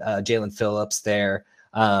grabbing Jalen Phillips there.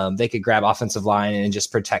 They could grab offensive line and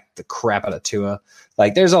just protect the crap out of Tua.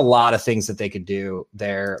 Like there's a lot of things that they could do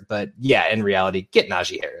there, but yeah, in reality, get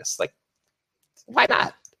Najee Harris. Like, why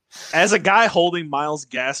not? As a guy holding Myles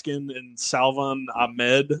Gaskin and Salvon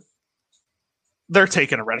Ahmed, they're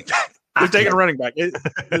taking a running back. They're taking a running back.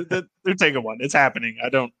 They're taking one. It's happening. I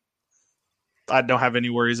don't have any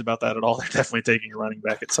worries about that at all. They're definitely taking a running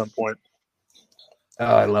back at some point. Oh,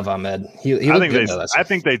 I love Ahmed. I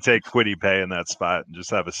think they take Kwity Paye in that spot and just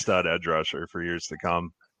have a stud edge rusher for years to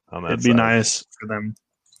come. On that It'd be nice for them.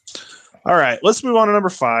 All right, let's move on to number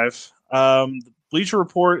 5. The Bleacher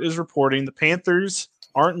Report is reporting the Panthers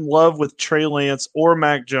aren't in love with Trey Lance or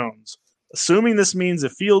Mac Jones. Assuming this means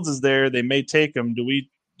if Fields is there, they may take him.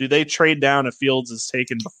 Do they trade down if Fields is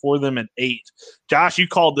taken before them at 8? Josh, you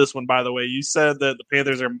called this one, by the way. You said that the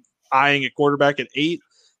Panthers are eyeing a quarterback at 8.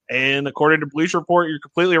 And according to Bleacher Report, you're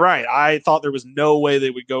completely right. I thought there was no way they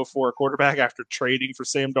would go for a quarterback after trading for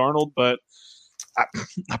Sam Darnold. But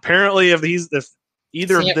apparently if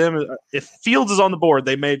Fields is on the board,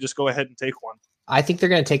 they may just go ahead and take one. I think they're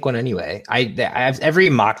going to take one anyway. Every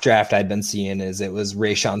mock draft I've been seeing it was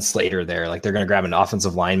Rashawn Slater there. Like they're going to grab an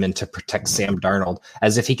offensive lineman to protect Sam Darnold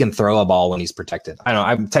as if he can throw a ball when he's protected. I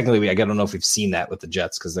don't know if we've seen that with the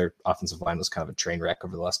Jets because their offensive line was kind of a train wreck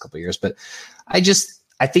over the last couple of years. But I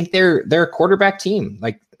think they're a quarterback team.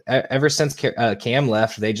 Like ever since Cam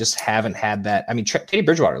left, they just haven't had that. I mean, Teddy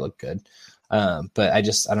Bridgewater looked good. But I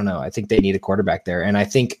don't know. I think they need a quarterback there. And I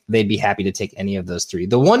think they'd be happy to take any of those 3.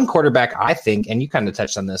 The one quarterback I think, and you kind of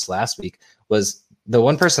touched on this last week, was the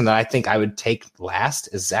one person that I think I would take last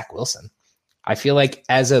is Zach Wilson. I feel like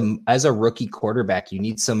as a rookie quarterback, you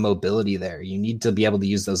need some mobility there. You need to be able to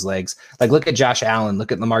use those legs. Like look at Josh Allen,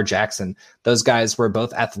 look at Lamar Jackson. Those guys were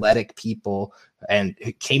both athletic people and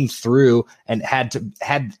came through and had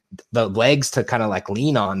the legs to kind of like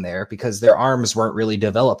lean on there because their arms weren't really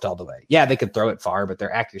developed all the way. Yeah, they could throw it far, but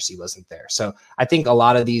their accuracy wasn't there. So I think a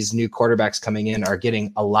lot of these new quarterbacks coming in are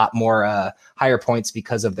getting a lot more higher points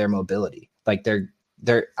because of their mobility. Like they're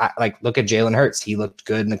like, look at Jalen Hurts. He looked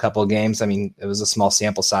good in a couple of games. I mean, it was a small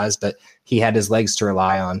sample size, but he had his legs to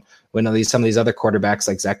rely on. When some of these other quarterbacks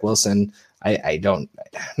like Zach Wilson, I'm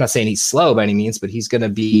not saying he's slow by any means, but he's going to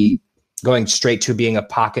be going straight to being a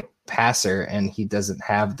pocket passer, and he doesn't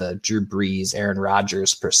have the Drew Brees, Aaron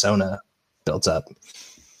Rodgers persona built up.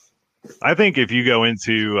 I think if you go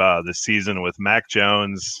into the season with Mac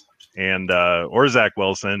Jones and or Zach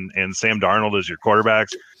Wilson and Sam Darnold as your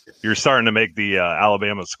quarterbacks, you're starting to make the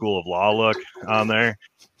Alabama School of Law look on there.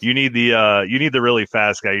 You need the really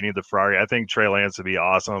fast guy. You need the Ferrari. I think Trey Lance would be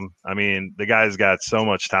awesome. I mean, the guy's got so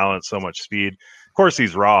much talent, so much speed. Of course,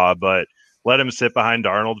 he's raw, but let him sit behind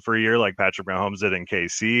Darnold for a year like Patrick Mahomes did in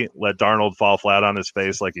KC. Let Darnold fall flat on his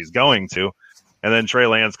face like he's going to. And then Trey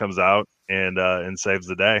Lance comes out and saves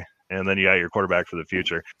the day. And then you got your quarterback for the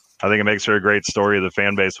future. I think it makes for a great story. The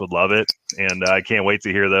fan base would love it, and I can't wait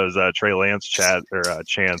to hear those Trey Lance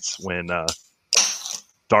chants when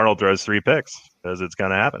Darnold throws 3 picks, because it's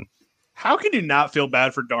going to happen. How can you not feel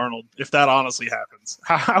bad for Darnold if that honestly happens?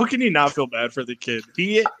 How can you not feel bad for the kid?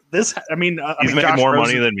 He's making more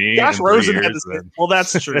money than me. Josh Rosen had this. Well,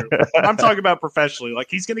 that's true. I'm talking about professionally.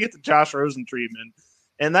 Like, he's going to get the Josh Rosen treatment,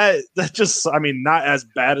 and that just, not as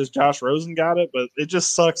bad as Josh Rosen got it, but it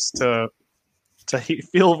just sucks to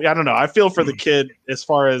feel. I don't know. I feel for the kid as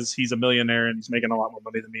far as he's a millionaire and he's making a lot more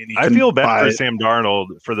money than me. And I feel bad for Sam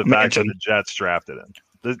Darnold for the fact that the Jets drafted him.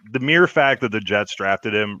 The mere fact that the Jets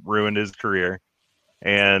drafted him ruined his career,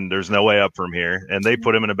 and there's no way up from here. And they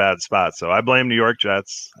put him in a bad spot. So I blame New York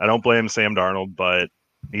Jets. I don't blame Sam Darnold, but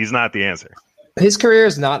he's not the answer. His career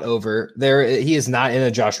is not over. He is not in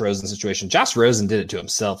a Josh Rosen situation. Josh Rosen did it to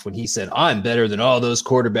himself when he said, "I'm better than all those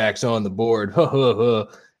quarterbacks on the board."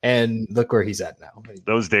 And look where he's at now.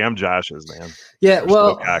 Those damn Joshes, man. Yeah, They're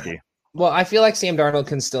well, so cocky. Well, I feel like Sam Darnold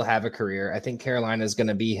can still have a career. I think Carolina is going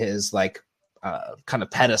to be his kind of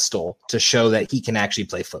pedestal to show that he can actually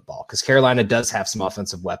play football, because Carolina does have some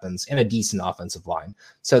offensive weapons and a decent offensive line.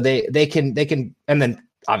 So they can, and then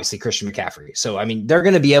obviously Christian McCaffrey. So, they're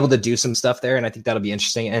going to be able to do some stuff there, and I think that'll be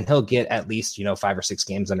interesting. And he'll get at least, 5 or 6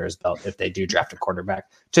 games under his belt if they do draft a quarterback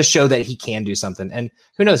to show that he can do something. And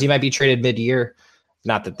who knows, he might be traded mid-year.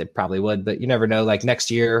 Not that they probably would, but you never know. Like next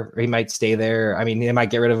year, he might stay there. They might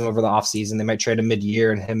get rid of him over the offseason. They might trade him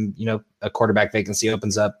mid-year, and him, a quarterback vacancy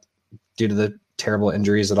opens up due to the terrible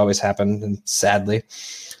injuries that always happen, and sadly.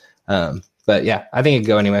 But yeah, I think it'd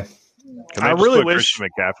go anyway. Can I really wish Christian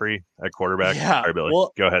McCaffrey at quarterback? Yeah. Sorry, Billy.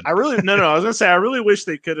 Well, go ahead. I was gonna say I really wish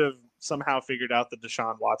they could have somehow figured out the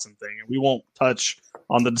Deshaun Watson thing, and we won't touch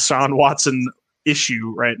on the Deshaun Watson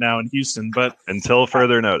issue right now in Houston, but until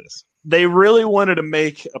further notice. They really wanted to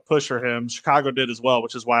make a push for him. Chicago did as well,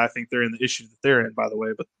 which is why I think they're in the issue that they're in, by the way,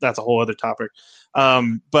 but that's a whole other topic.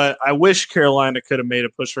 But I wish Carolina could have made a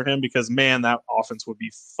push for him, because, man, that offense would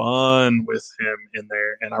be fun with him in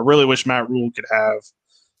there. And I really wish Matt Rule could have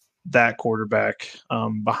that quarterback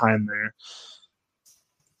behind there.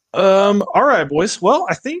 All right, boys. Well,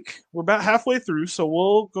 I think we're about halfway through, so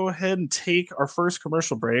we'll go ahead and take our first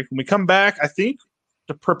commercial break. When we come back, I think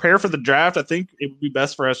to prepare for the draft, I think it would be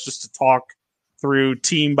best for us just to talk through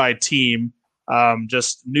team by team,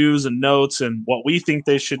 just news and notes and what we think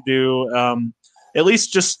they should do. At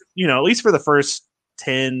least for the first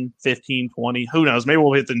 10, 15, 20, who knows? Maybe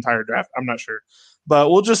we'll hit the entire draft. I'm not sure. But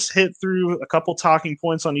we'll just hit through a couple talking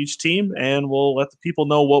points on each team, and we'll let the people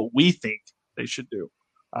know what we think they should do.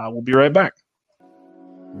 We'll be right back.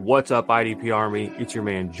 What's up, IDP Army? It's your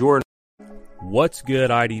man, Jordan. What's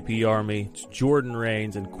good, IDP Army? It's Jordan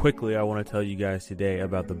Rains, and quickly I want to tell you guys today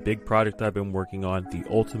about the big project I've been working on, the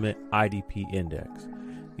Ultimate IDP Index.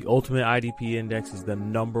 The Ultimate IDP Index is the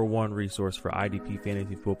 #1 resource for IDP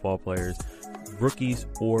fantasy football players, rookies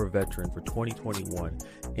or veterans for 2021.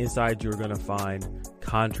 Inside, you're going to find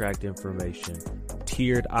contract information,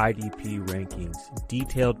 tiered IDP rankings,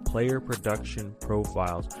 detailed player production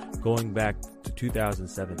profiles going back to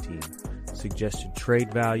 2017, suggested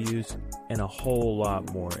trade values, and a whole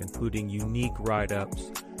lot more, including unique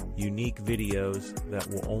write-ups, unique videos that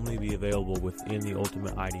will only be available within the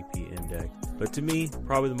Ultimate IDP Index. But to me,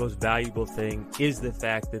 probably the most valuable thing is the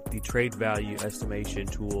fact that the trade value estimation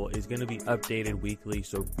tool is going to be updated weekly,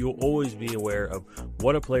 so you'll always be aware of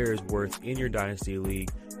what a player is worth in your Dynasty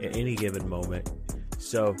League at any given moment.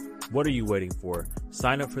 So what are you waiting for?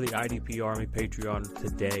 Sign up for the IDP Army Patreon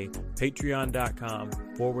today.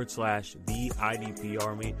 Patreon.com/the IDP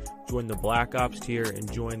Army. Join the Black Ops tier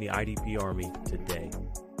and join the IDP Army today.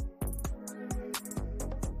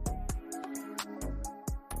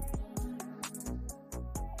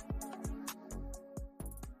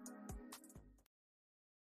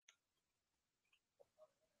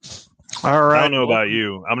 All right. I don't know about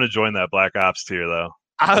you. I'm going to join that Black Ops tier, though.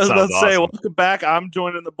 I was about to say, awesome. welcome back. I'm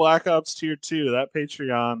joining the Black Ops tier 2. That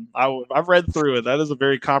Patreon, I've read through it. That is a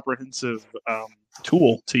very comprehensive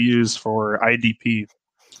tool to use for IDP.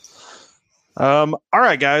 All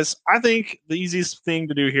right, guys. I think the easiest thing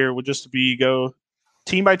to do here would just be go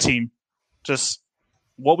team by team, just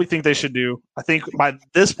what we think they should do. I think by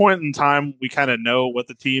this point in time, we kind of know what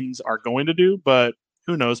the teams are going to do, but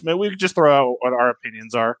who knows? Maybe we could just throw out what our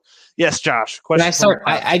opinions are. Yes, Josh. Question. Can I start?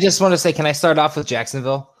 I just want to say, can I start off with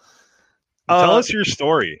Jacksonville? Tell us your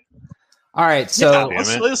story. All right, so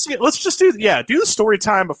let's just do the story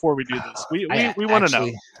time before we do this. We want to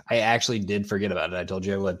know. I actually did forget about it. I told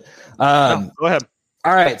you I would. No, go ahead.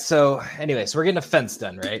 All right. So anyway, so we're getting a fence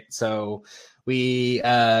done, right? So we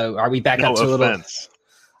are we back up to a little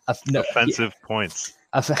offensive points.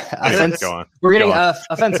 We're getting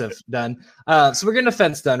offensive done. So we're getting a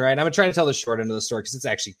fence done, right? And I'm gonna try to tell the short end of the story because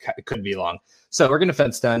it could be long. So we're getting a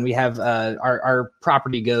fence done. We have our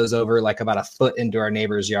property goes over like about a foot into our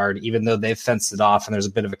neighbor's yard, even though they've fenced it off and there's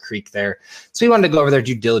a bit of a creek there. So we wanted to go over there,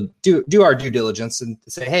 do our due diligence and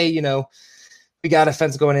say, hey, we got a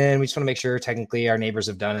fence going in. We just want to make sure technically our neighbors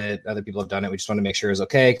have done it. Other people have done it. We just want to make sure it's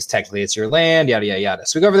okay because technically it's your land, yada, yada, yada.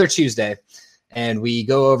 So we go over there Tuesday and we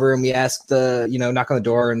go over and we ask knock on the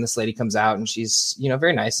door, and this lady comes out and she's,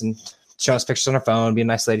 very nice and showing us pictures on her phone, be a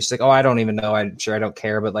nice lady. She's like, oh, I don't even know. I'm sure I don't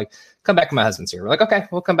care, but like, come back when my husband's here. We're like, okay,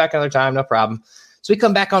 we'll come back another time. No problem. So we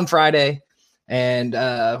come back on Friday and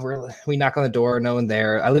we knock on the door. No one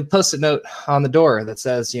there. I leave a Post-it note on the door that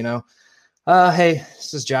says, hey,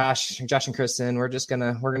 this is Josh and Kristen. We're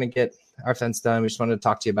going to get our fence done. We just wanted to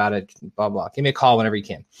talk to you about it. Blah, blah. Give me a call whenever you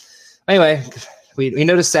can. Anyway, we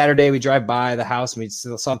noticed Saturday, we drive by the house and we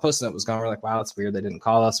saw a Post-it note was gone. We're like, wow, that's weird. They didn't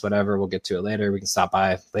call us, whatever. We'll get to it later. We can stop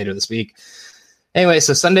by later this week. Anyway,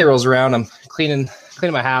 so Sunday rolls around. I'm cleaning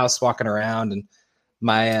my house, walking around, and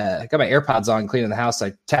got my AirPods on, cleaning the house.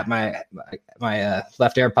 I tap my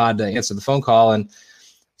left AirPod to answer the phone call, and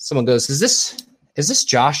someone goes, Is this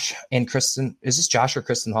Josh and Kristen? Is this Josh or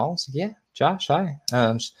Kristen Hall? I said, yeah, Josh, hi.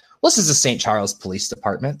 Well, this is the St. Charles Police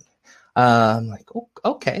Department. I'm like,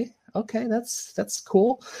 okay, that's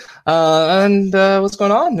cool. And what's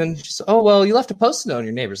going on? And she said, oh, well, you left a Post-it note on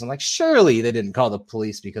your neighbors. I'm like, surely they didn't call the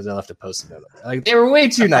police because I left a Post-it note. Like, they were way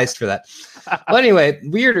too nice for that. Well, anyway,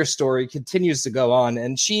 weirder story continues to go on.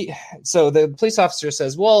 And so the police officer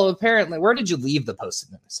says, well, apparently, where did you leave the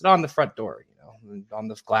Post-it note? I said, on the front door, on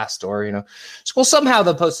the glass door, So, well, somehow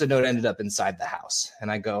the Post-it note ended up inside the house. And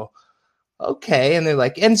I go, okay. And they're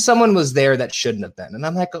like, and someone was there that shouldn't have been. And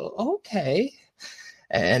I'm like, oh, okay.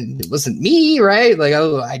 And it wasn't me, right? Like,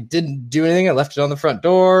 I didn't do anything. I left it on the front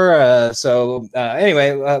door.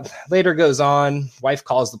 Anyway, later goes on. Wife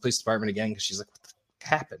calls the police department again because she's like, what the fuck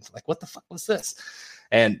happened? Like, what the fuck was this?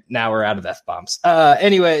 And now we're out of F-bombs.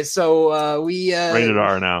 Anyway, so we... rated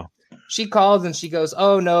R now. She called and she goes,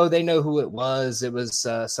 oh, no, they know who it was. It was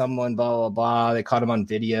someone, blah, blah, blah. They caught him on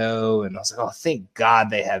video. And I was like, oh, thank God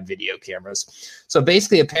they have video cameras. So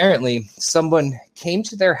basically, apparently, someone came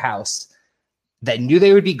to their house that knew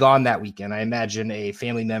they would be gone that weekend. I imagine a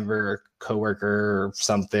family member, coworker, or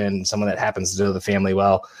something, someone that happens to know the family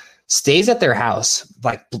well, stays at their house,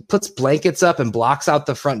 like puts blankets up and blocks out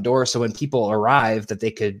the front door so when people arrive that they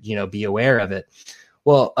could, be aware of it.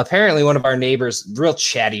 Well, apparently one of our neighbors, real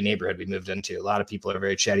chatty neighborhood we moved into. A lot of people are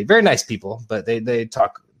very chatty, very nice people, but they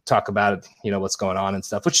talk about, what's going on and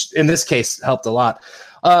stuff, which in this case helped a lot.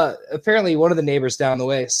 Apparently one of the neighbors down the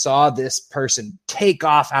way saw this person take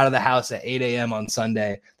off out of the house at 8 a.m. on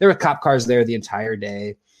Sunday. There were cop cars there the entire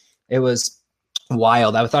day. It was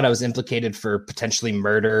wild. I thought I was implicated for potentially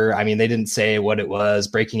murder. I mean, they didn't say what it was,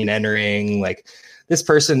 breaking and entering. Like, this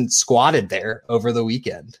person squatted there over the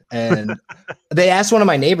weekend. And they asked one of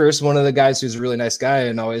my neighbors, one of the guys who's a really nice guy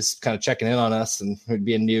and always kind of checking in on us and would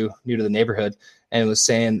be new to the neighborhood, and was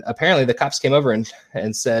saying, apparently the cops came over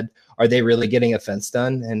and said, are they really getting a fence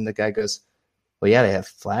done? And the guy goes, well, yeah, they have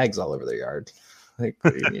flags all over their yard. Like,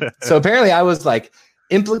 what do you mean? So apparently I was like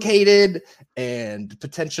implicated and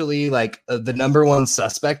potentially like the number one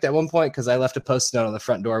suspect at one point because I left a Post-it note on the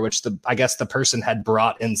front door, which I guess the person had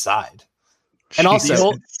brought inside. And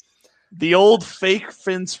also the old fake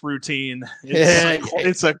fence routine.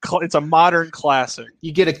 It's a modern classic.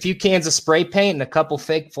 You get a few cans of spray paint and a couple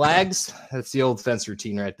fake flags. That's the old fence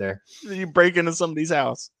routine right there. You break into somebody's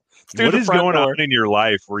house. What is going on in your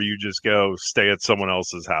life where you just go stay at someone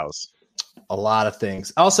else's house? A lot of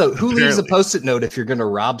things. Also, who leaves a Post-it note if you're going to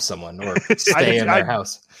rob someone or stay in their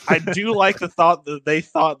house? I do like the thought that they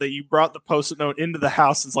thought that you brought the Post-it note into the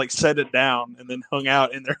house and like set it down and then hung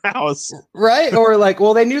out in their house. Right. Or like,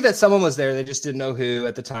 well, they knew that someone was there. They just didn't know who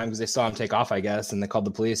at the time because they saw him take off, I guess. And they called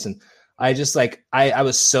the police. And I just I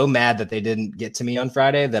was so mad that they didn't get to me on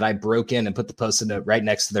Friday that I broke in and put the Post-it note right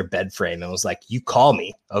next to their bed frame and was like, you call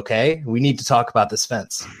me. Okay. We need to talk about this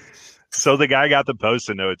fence. So the guy got the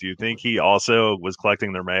Post-it note. Do you think he also was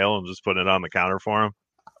collecting their mail and just putting it on the counter for him?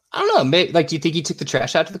 I don't know. Maybe, do you think he took the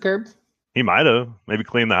trash out to the curb? He might have. Maybe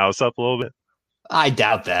cleaned the house up a little bit. I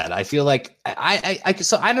doubt that. I feel like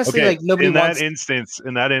so honestly, okay. Like nobody in wants.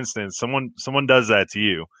 In that instance, someone does that to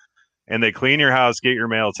you, and they clean your house, get your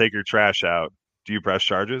mail, take your trash out. Do you press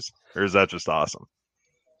charges, or is that just awesome?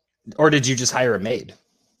 Or did you just hire a maid?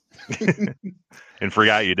 And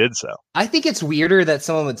forgot you did so. I think it's weirder that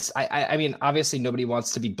someone would. I mean, obviously nobody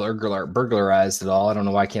wants to be burglarized at all. I don't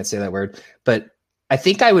know why I can't say that word, but I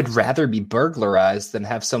think I would rather be burglarized than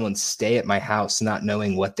have someone stay at my house not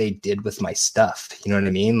knowing what they did with my stuff. You know what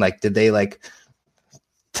I mean? Like, did they like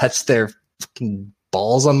touch their fucking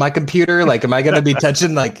balls on my computer? Like, am I going to be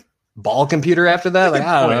touching like ball computer after that? Like,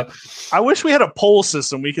 I don't know. I wish we had a poll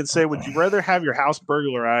system. We could say, would you rather have your house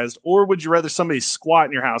burglarized, or would you rather somebody squat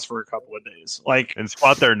in your house for a couple of days? Like, and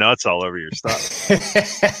squat their nuts all over your stuff.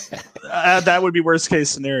 That would be worst case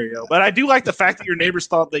scenario. But I do like the fact that your neighbors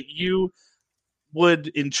thought that you would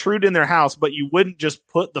intrude in their house, but you wouldn't just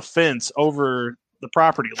put the fence over the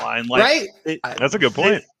property line. Like, right? That's a good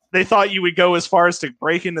point. They thought you would go as far as to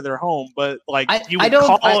break into their home, but like you would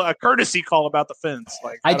call a courtesy call about the fence.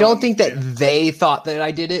 Like, I don't think that they thought that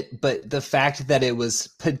I did it, but the fact that it was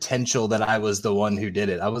potential that I was the one who did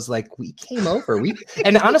it, I was like, we came over.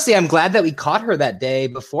 And honestly, I'm glad that we caught her that day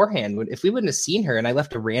beforehand. If we wouldn't have seen her and I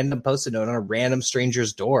left a random Post-it note on a random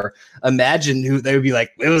stranger's door, imagine who they would be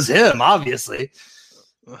like, it was him, obviously.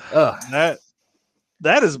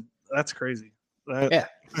 That's crazy. Yeah.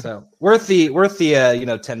 So worth the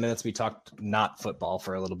 10 minutes we talked not football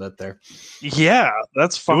for a little bit there. Yeah,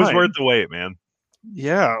 that's fine. It was worth the wait, man.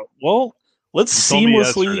 Yeah. Well, let's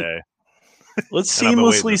seamlessly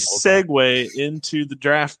segue into the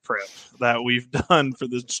draft prep that we've done for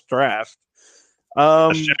this draft.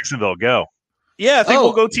 Let's Jacksonville go. Yeah, I think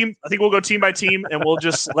we'll go team by team, and we'll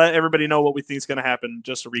just let everybody know what we think is going to happen.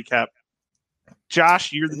 Just to recap,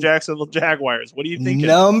 Josh, you're the Jacksonville Jaguars. What do you think?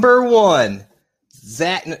 Number one.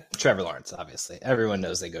 Trevor Lawrence, obviously. Everyone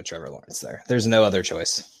knows they go Trevor Lawrence there. There's no other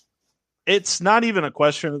choice. It's not even a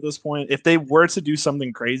question at this point. If they were to do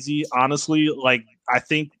something crazy, honestly, like I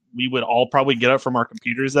think we would all probably get up from our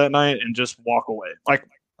computers that night and just walk away. Like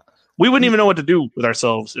we wouldn't even know what to do with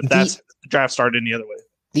ourselves if the draft started any other way.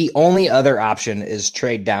 The only other option is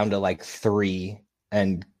trade down to like 3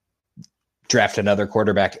 and draft another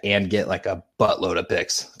quarterback and get like a buttload of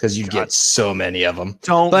picks because you'd get so many of them.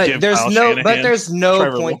 There's no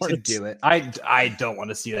Trevor point Lawrence. to do it. I don't want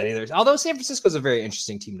to see that either. Although San Francisco is a very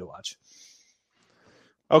interesting team to watch.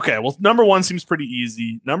 Okay, well, number 1 seems pretty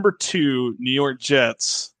easy. Number 2, New York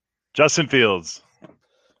Jets. Justin Fields.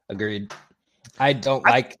 Agreed. I don't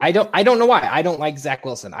know why. I don't like Zach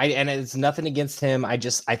Wilson. And it's nothing against him. I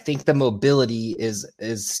think the mobility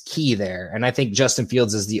is key there. And I think Justin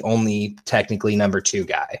Fields is the only technically number 2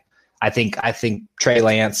 guy. I think Trey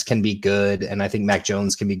Lance can be good, and I think Mac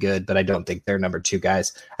Jones can be good, but I don't think they're number 2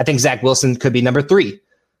 guys. I think Zach Wilson could be number 3,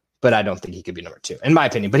 but I don't think he could be number 2, in my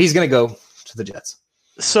opinion. But he's going to go to the Jets.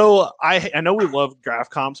 So I know we love draft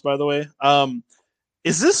comps, by the way.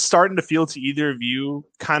 Is this starting to feel to either of you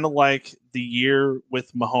kind of like the year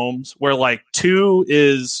with Mahomes, where like 2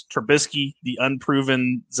 is Trubisky, the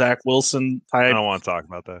unproven Zach Wilson type? I don't want to talk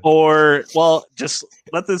about that. Or, well, just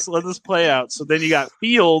let this play out. So then you got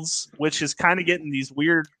Fields, which is kind of getting these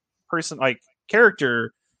weird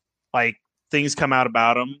character things come out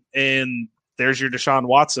about him, and there's your Deshaun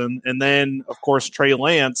Watson, and then of course Trey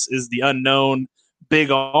Lance is the unknown big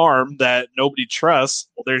arm that nobody trusts.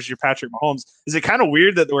 Well, there's your Patrick Mahomes. Is it kind of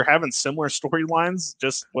weird that we're having similar storylines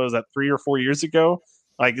just, what was that, 3 or 4 years ago?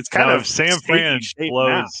 Like, it's kind of San Fran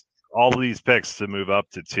blows all of these picks to move up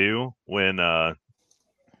to 2 when,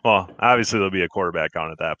 obviously there'll be a quarterback on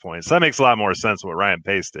at that point. So that makes a lot more sense what Ryan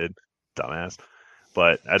Pace did, dumbass.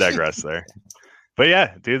 But I digress there. But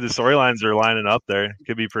yeah, dude, the storylines are lining up there. It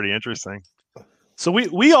could be pretty interesting. So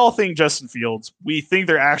we all think Justin Fields. We think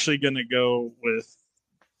they're actually going to go with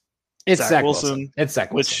Zach Wilson. It's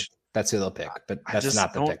Zach Wilson. Which that's who they'll pick, but that's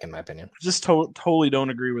not the pick in my opinion. Just totally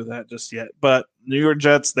don't agree with that just yet. But New York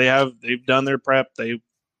Jets, they've done their prep.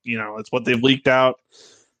 It's what they've leaked out.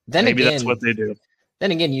 Maybe that's what they do. Then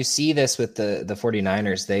again, you see this with the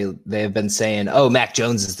 49ers. They have been saying, oh, Mac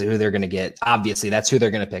Jones is who they're going to get. Obviously, that's who they're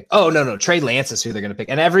going to pick. Oh, no, Trey Lance is who they're going to pick.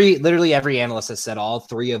 And literally every analyst has said all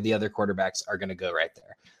 3 of the other quarterbacks are going to go right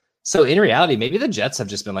there. So in reality, maybe the Jets have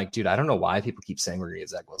just been like, dude, I don't know why people keep saying we're going to get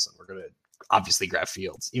Zach Wilson. We're going to obviously grab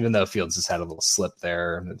Fields, even though Fields has had a little slip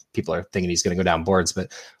there. And people are thinking he's going to go down boards.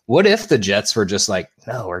 But what if the Jets were just like,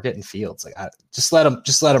 no, we're getting Fields? Like, just let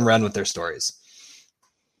them run with their stories.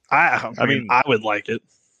 I mean, I would like it.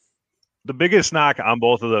 The biggest knock on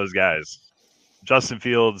both of those guys, Justin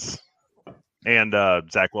Fields and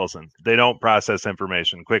Zach Wilson, they don't process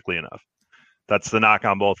information quickly enough. That's the knock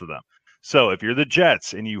on both of them. So if you're the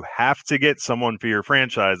Jets and you have to get someone for your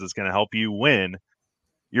franchise that's going to help you win,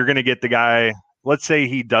 you're going to get the guy, let's say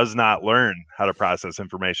he does not learn how to process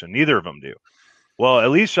information. Neither of them do. Well,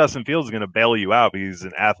 at least Justin Fields is going to bail you out because he's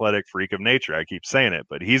an athletic freak of nature. I keep saying it,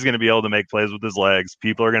 but he's going to be able to make plays with his legs.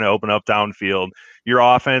 People are going to open up downfield. Your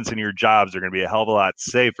offense and your jobs are going to be a hell of a lot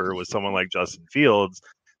safer with someone like Justin Fields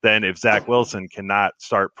than if Zach Wilson cannot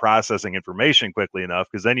start processing information quickly enough,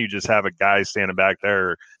 because then you just have a guy standing back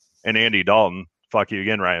there and Andy Dalton. Fuck you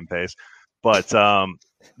again, Ryan Pace. But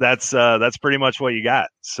that's pretty much what you got.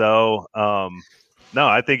 So no,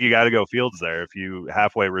 I think you got to go Fields there if you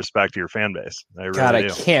halfway respect your fan base. I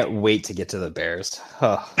can't wait to get to the Bears.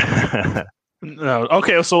 No,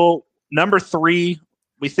 okay, so number 3,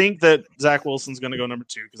 we think that Zach Wilson's going to go number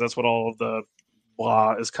 2 because that's what all of the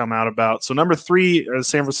blah has come out about. So number 3 are the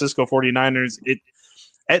San Francisco 49ers.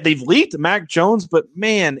 They've leaked Mac Jones, but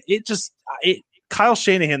man, Kyle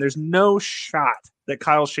Shanahan, there's no shot that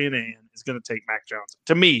Kyle Shanahan is going to take Mac Jones.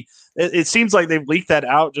 To me, it seems like they've leaked that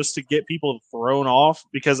out just to get people thrown off,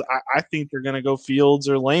 because I think they're going to go Fields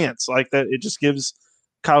or Lance like that. It just gives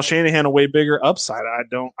Kyle Shanahan a way bigger upside.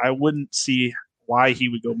 I wouldn't see why he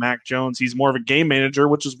would go Mac Jones. He's more of a game manager,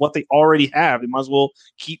 which is what they already have. They might as well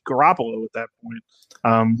keep Garoppolo at that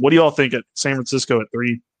point. What do you all think at San Francisco at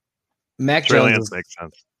 3? Mac Trey Jones Lance makes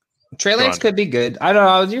sense. Trey Lance could be good. I don't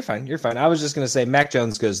know. You're fine. You're fine. I was just going to say Mac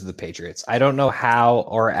Jones goes to the Patriots. I don't know how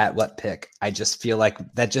or at what pick. I just feel like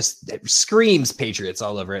that it screams Patriots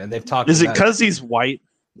all over it. And they've talked Is it because he's white?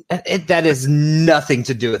 That is nothing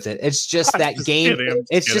to do with it. It's just that game.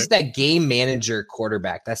 It's just that game manager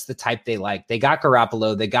quarterback. That's the type they like. They got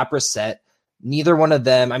Garoppolo. They got Brissett. Neither one of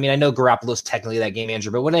them. I mean, I know Garoppolo's technically that game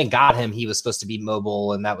manager, but when they got him, he was supposed to be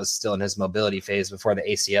mobile, and that was still in his mobility phase before the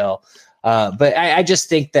ACL. But I just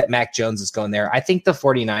think that Mac Jones is going there. I think the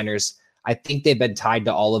 49ers, I think they've been tied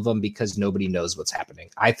to all of them because nobody knows what's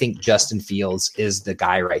happening. I think Justin Fields is the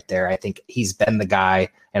guy right there. I think he's been the guy,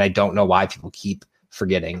 and I don't know why people keep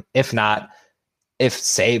forgetting. If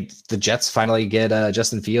say the Jets finally get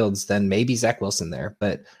Justin Fields, then maybe Zach Wilson there.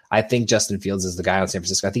 But I think Justin Fields is the guy on San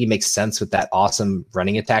Francisco. I think he makes sense with that awesome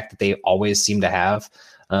running attack that they always seem to have.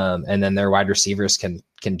 And then their wide receivers can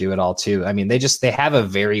do it all too. I mean, they have a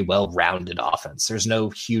very well-rounded offense. There's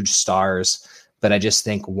no huge stars, but I just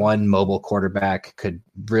think one mobile quarterback could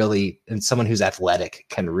really, and someone who's athletic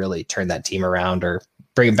can really turn that team around or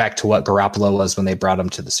bring it back to what Garoppolo was when they brought him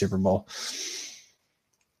to the Super Bowl.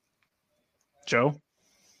 Joe?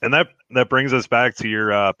 And that brings us back to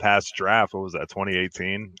your past draft. What was that,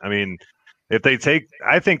 2018? I mean, I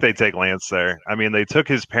think they take Lance there. I mean, they took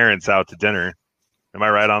his parents out to dinner. Am I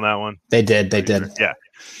right on that one? They did. Yeah.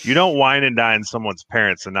 You don't wine and dine someone's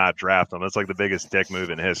parents and not draft them. That's like the biggest dick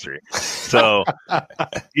move in history. So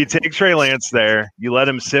you take Trey Lance there, you let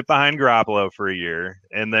him sit behind Garoppolo for a year,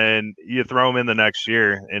 and then you throw him in the next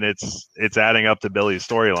year, and it's adding up to Billy's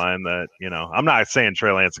storyline that, I'm not saying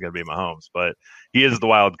Trey Lance is going to be Mahomes, but he is the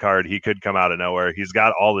wild card. He could come out of nowhere. He's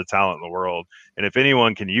got all the talent in the world, and if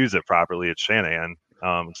anyone can use it properly, it's Shanahan.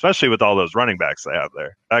 Especially with all those running backs they have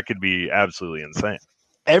there. That could be absolutely insane.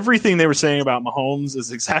 Everything they were saying about Mahomes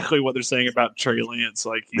is exactly what they're saying about Trey Lance.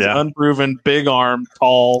 Like, he's unproven, big arm,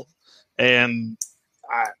 tall, and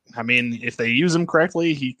I mean, if they use him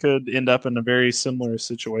correctly, he could end up in a very similar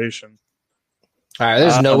situation. All right,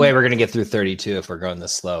 there's no way we're going to get through 32 if we're going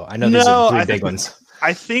this slow. I know these are 3 big ones.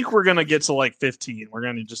 I think we're going to get to like 15. We're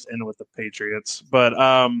going to just end with the Patriots. But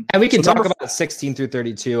and we can talk about 16 through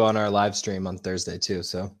 32 on our live stream on Thursday too.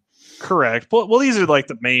 So correct. Well, these are like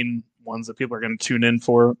the main ones that people are going to tune in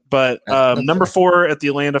for. But number 4 at the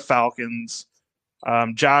Atlanta Falcons.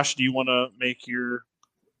 Josh, do you want to make your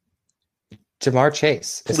Jamar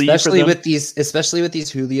Chase, especially with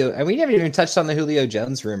these Julio, and we haven't even touched on the Julio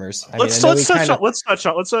Jones rumors. Let's touch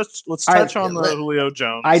on the Julio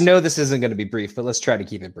Jones. I know this isn't going to be brief, but let's try to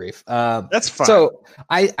keep it brief. That's fine. So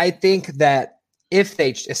I think that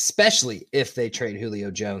especially if they trade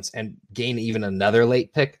Julio Jones and gain even another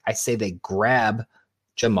late pick, I say they grab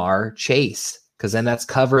Jamar Chase, because then that's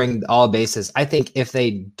covering all bases. I think if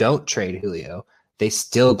they don't trade Julio, they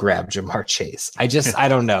still grab Jamar Chase. I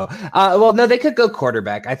don't know. Well, no, they could go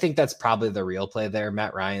quarterback. I think that's probably the real play there.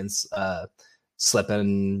 Matt Ryan's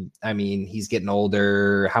slipping. I mean, he's getting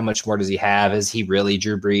older. How much more does he have? Is he really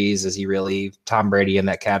Drew Brees? Is he really Tom Brady in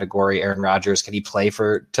that category? Aaron Rodgers? Can he play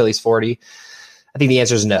till he's 40? I think the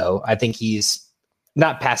answer is no. I think he's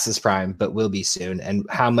not past his prime, but will be soon. And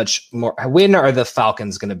how much more? When are the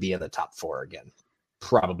Falcons going to be in the top 4 again?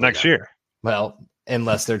 Probably next year. Well,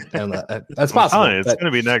 unless they're that's possible. It's going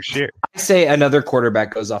to be next year. I say another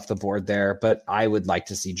quarterback goes off the board there, but I would like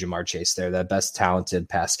to see Jamar Chase there, the best talented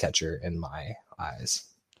pass catcher in my eyes.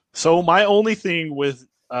 So my only thing with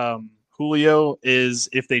Julio is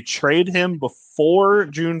if they trade him before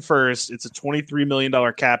June 1st, it's a $23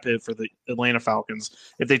 million cap hit for the Atlanta Falcons.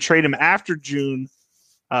 If they trade him after June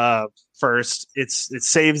 1st, it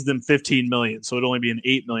saves them $15 million, so it'd only be an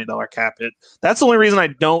 $8 million cap hit. That's the only reason I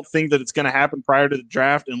don't think that it's going to happen prior to the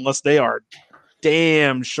draft, unless they are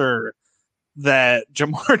damn sure that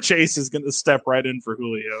Jamar Chase is going to step right in for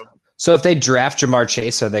Julio. So if they draft Jamar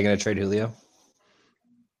Chase, are they going to trade Julio?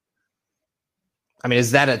 I mean,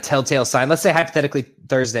 is that a telltale sign? Let's say hypothetically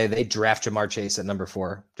Thursday they draft Jamar Chase at number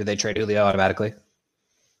 4. Do they trade Julio automatically?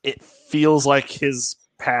 It feels like his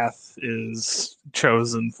path is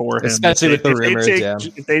chosen for him. Especially with the rumors,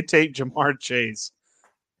 if they take Jamar Chase.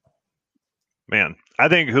 Man, I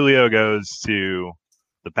think Julio goes to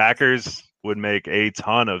the Packers would make a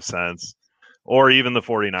ton of sense, or even the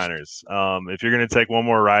 49ers. If you're going to take one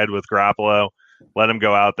more ride with Garoppolo, let him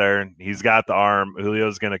go out there. He's got the arm.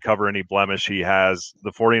 Julio's going to cover any blemish he has.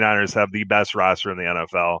 The 49ers have the best roster in the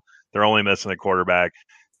NFL. They're only missing a quarterback,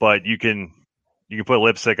 but you can put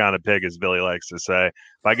lipstick on a pig, as Billy likes to say,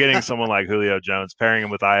 by getting someone like Julio Jones, pairing him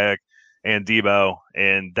with Ayuk and Debo,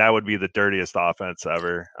 and that would be the dirtiest offense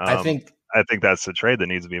ever. I think that's the trade that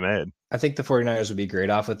needs to be made. I think the 49ers would be great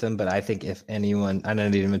off with them, but I think if anyone, I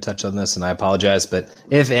didn't even touch on this and I apologize, but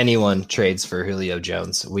if anyone trades for Julio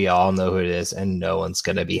Jones, we all know who it is and no one's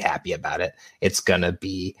going to be happy about it. It's going to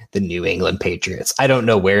be the New England Patriots. I don't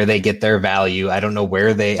know where they get their value. I don't know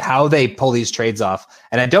how they pull these trades off.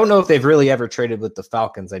 And I don't know if they've really ever traded with the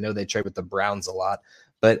Falcons. I know they trade with the Browns a lot,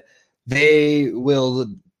 but they're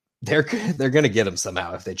going to get him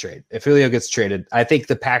somehow if they trade. If Julio gets traded, I think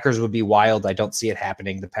the Packers would be wild. I don't see it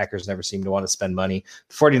happening. The Packers never seem to want to spend money.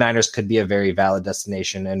 The 49ers could be a very valid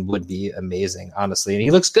destination and would be amazing, honestly. And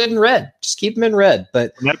he looks good in red. Just keep him in red.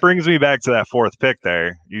 But that brings me back to that 4th pick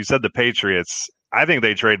there. You said the Patriots. I think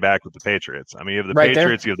they trade back with the Patriots. I mean, you have the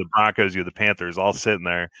Patriots, you have the Broncos, you have the Panthers all sitting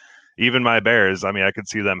there. Even my Bears, I mean, I could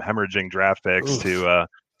see them hemorrhaging draft picks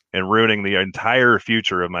and ruining the entire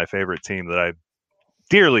future of my favorite team that I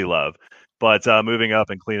dearly love, but moving up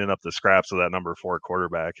and cleaning up the scraps of that number 4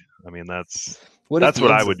 quarterback. I mean, that's what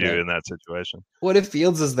I would do in that situation. What if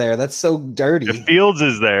Fields is there? That's so dirty. If Fields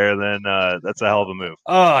is there, then that's a hell of a move.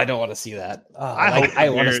 Oh, I don't want to see that.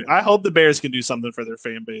 I hope the Bears can do something for their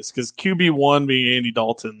fan base, because QB1 being Andy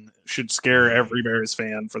Dalton should scare every Bears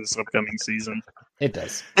fan for this upcoming season. It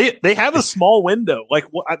does. They have a small window.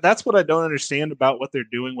 That's what I don't understand about what they're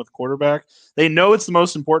doing with quarterback. They know it's the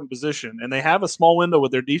most important position, and they have a small window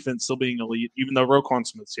with their defense still being elite, even though Roquan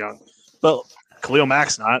Smith's young. But Khalil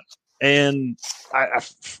Mack's not. And I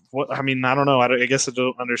don't know. I guess I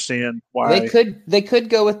don't understand why. They could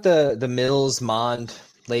go with the Mills Mond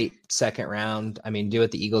late 2nd round. I mean, do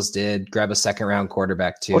what the Eagles did, grab a 2nd round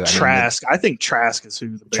quarterback too. Trask. I think Trask is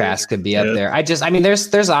who the Bears Trask could be up there.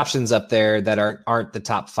 There's options up there that aren't the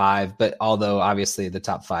top 5, but although obviously the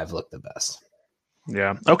top 5 look the best.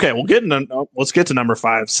 Yeah. Okay. Let's get to number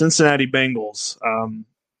 5, Cincinnati Bengals.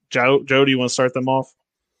 Joe, do you want to start them off?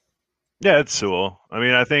 Yeah, it's Sewell. I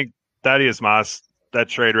mean, I think Thaddeus Moss, that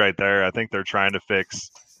trade right there, I think they're trying to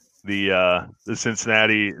fix the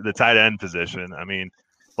Cincinnati, the tight end position. I mean,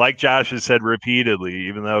 like Josh has said repeatedly,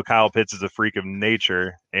 even though Kyle Pitts is a freak of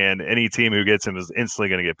nature and any team who gets him is instantly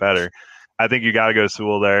going to get better, I think you got to go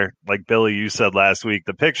Sewell there. Like Billy, you said last week,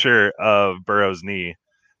 the picture of Burrow's knee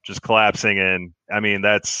just collapsing in, I mean,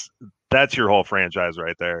 that's your whole franchise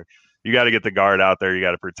right there. You got to get the guard out there. You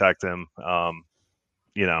got to protect him.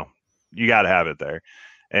 You got to have it there.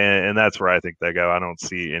 And that's where I think they go. I don't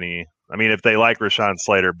see any. I mean, if they like Rashawn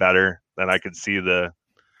Slater better, then I could see the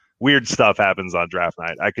weird stuff happens on draft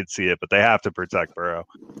night. I could see it, but they have to protect Burrow.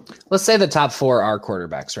 Let's say the top 4 are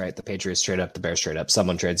quarterbacks, right? The Patriots trade up, the Bears trade up,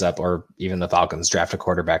 someone trades up, or even the Falcons draft a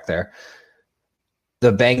quarterback there.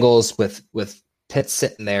 The Bengals with Pitts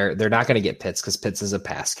sitting there, they're not going to get Pitts because Pitts is a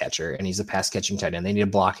pass catcher and he's a pass catching tight end. They need a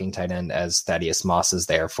blocking tight end, as Thaddeus Moss is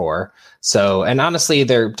there for. So, and honestly,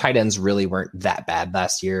 their tight ends really weren't that bad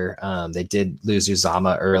last year. They did lose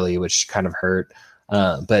Uzama early, which kind of hurt.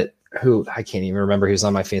 But I can't even remember who's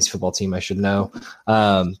on my fantasy football team. I should know.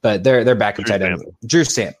 But they're backup tight end. Drew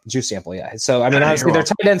Sample. Yeah. So, I mean, honestly, their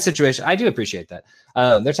tight end situation, I do appreciate that.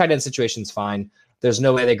 Their tight end situation's fine. There's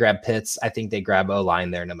no way they grab Pitts. I think they grab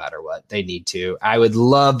O-line there no matter what. They need to. I would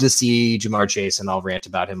love to see Jamar Chase, and I'll rant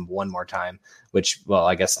about him one more time,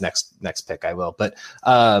 I guess next pick I will. But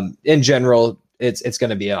in general, it's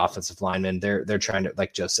going to be an offensive lineman. They're trying to,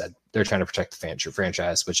 like Joe said, they're trying to protect the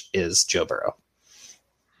franchise, which is Joe Burrow.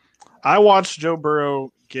 I watched Joe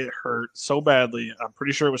Burrow get hurt so badly. I'm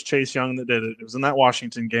pretty sure it was Chase Young that did it. It was in that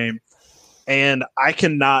Washington game. And I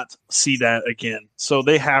cannot see that again. So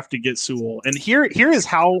they have to get Sewell. And here is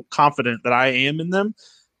how confident that I am in them.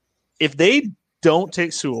 If they don't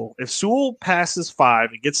take Sewell, if Sewell passes 5,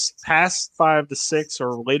 it gets past 5 to 6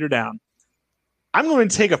 or later down, I'm going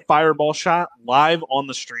to take a fireball shot live on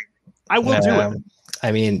the stream. I will do it.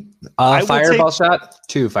 I mean, fireball shot,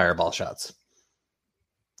 2 fireball shots.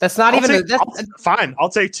 That's not fine. I'll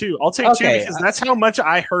take 2. I'll take 2 because that's how much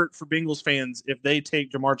I hurt for Bengals fans if they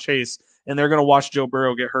take Jamar Chase and they're going to watch Joe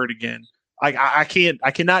Burrow get hurt again. I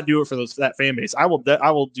cannot do it for that fan base. I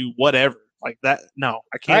will do whatever like that. No,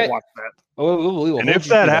 I can't watch that. And if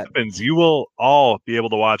that happens, you will all be able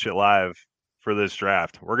to watch it live for this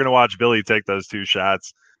draft. We're going to watch Billy take those 2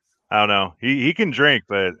 shots. I don't know. He can drink,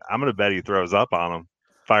 but I'm going to bet he throws up on them,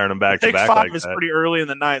 firing them back to back. 5 like is that. pretty early in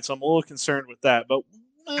the night, so I'm a little concerned with that. But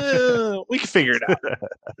we can figure it out.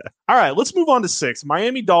 All right, let's move on to 6.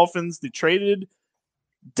 Miami Dolphins. They traded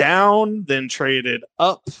down, then traded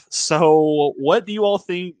up. So what do you all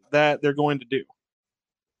think that they're going to do?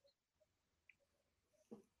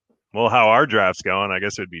 Well, how our draft's going, I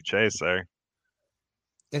guess it would be Chase there.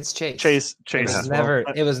 It's Chase. Chase.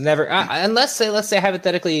 It was never unless let's say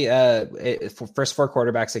hypothetically, first 4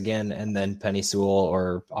 quarterbacks again, and then Penny Sewell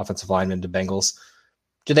or offensive lineman to Bengals.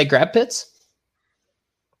 Do they grab Pitts?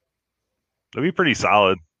 They'll be pretty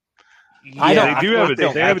solid. Yeah, they do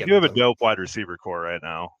have a dope wide receiver core right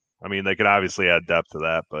now. I mean, they could obviously add depth to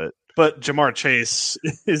that, but Jamar Chase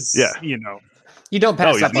is you don't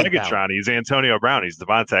pass. He's Megatron. He's Antonio Brown. He's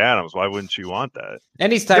Devontae Adams. Why wouldn't you want that?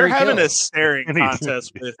 And he's They're having a staring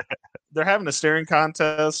contest with. They're having a staring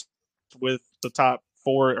contest with the top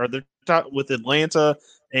 4, or the top with Atlanta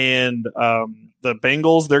and the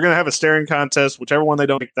Bengals. They're going to have a staring contest. Whichever one they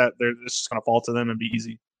don't make, that they're just going to fall to them and be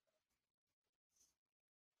easy.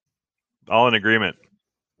 All in agreement.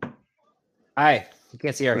 Aye. You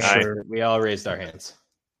can't see our hands. Sure. We all raised our hands.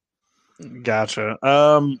 Gotcha.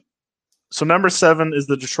 So number 7 is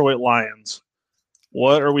the Detroit Lions.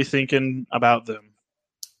 What are we thinking about them?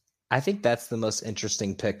 I think that's the most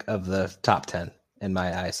interesting pick of the top 10 in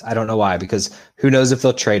my eyes. I don't know why, because who knows if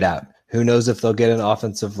they'll trade out? Who knows if they'll get an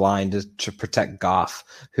offensive line to protect Goff?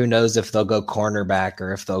 Who knows if they'll go cornerback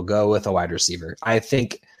or if they'll go with a wide receiver? I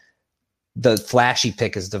think the flashy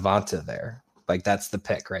pick is Devonta there. Like, that's the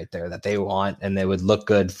pick right there that they want, and they would look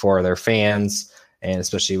good for their fans, and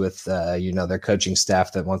especially with their coaching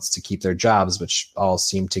staff that wants to keep their jobs, which all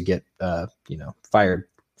seem to get fired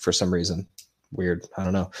for some reason. Weird. I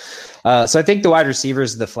don't know. So I think the wide receiver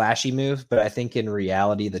is the flashy move, but I think in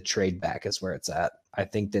reality, the trade back is where it's at. I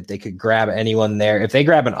think that they could grab anyone there. If they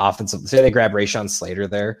grab an offensive, say they grab Rashawn Slater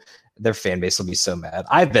there, their fan base will be so mad.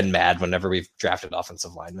 I've been mad whenever we've drafted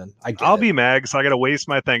offensive linemen. I'll be mad because I got to waste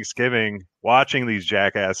my Thanksgiving watching these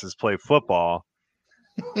jackasses play football.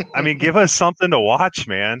 I mean, give us something to watch,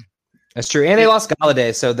 man. That's true. And they lost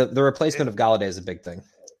Galladay, so the replacement of Galladay is a big thing.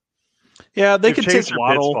 Yeah, they could take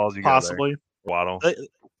Waddle, possibly. Waddle.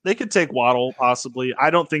 They could take Waddle, possibly. I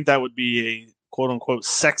don't think that would be a quote-unquote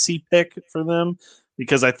sexy pick for them,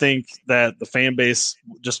 because I think that the fan base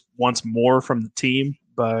just wants more from the team,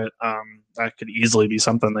 but that could easily be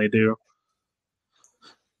something they do.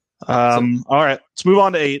 All right, let's move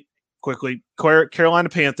on to 8 quickly. Carolina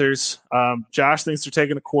Panthers. Josh thinks they're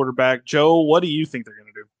taking a quarterback. Joe, what do you think they're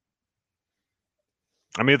going to do?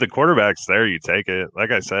 I mean, if the quarterback's there, you take it.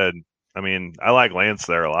 Like I said, I mean, I like Lance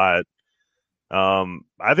there a lot.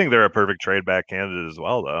 I think they're a perfect trade back candidate as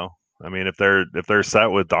well, though. I mean, if they're set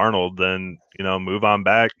with Darnold, then move on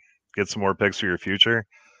back, get some more picks for your future.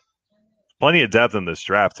 Plenty of depth in this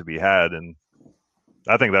draft to be had, and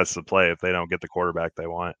I think that's the play if they don't get the quarterback they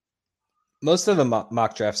want. Most of the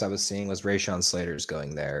mock drafts I was seeing was Rashawn Slater's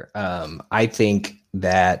going there. I think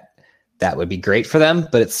that would be great for them,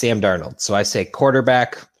 but it's Sam Darnold. So I say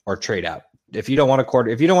quarterback or trade out. If you don't want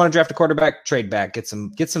to draft a quarterback, trade back, get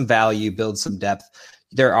some value, build some depth.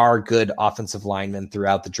 There are good offensive linemen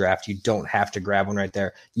throughout the draft. You don't have to grab one right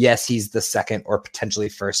there. Yes, he's the second or potentially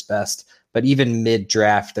first best, but even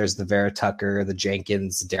mid-draft, there's the Vera Tucker, the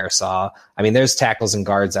Jenkins, Darisaw. I mean, there's tackles and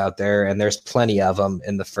guards out there, and there's plenty of them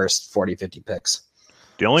in the first 40, 50 picks.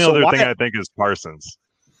 The only other thing I think is Parsons.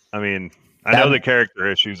 I mean, I know the character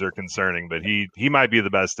issues are concerning, but he might be the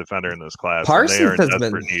best defender in this class. Parsons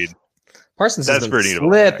has been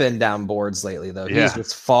slipping down boards lately, though. Yeah. He's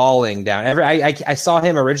just falling down. I saw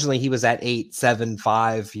him originally. He was at 8, 7,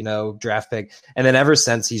 5, draft pick. And then ever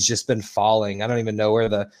since, he's just been falling. I don't even know where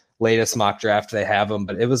the latest mock draft they have him,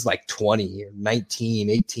 but it was like 20, 19,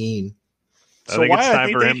 18. I think it's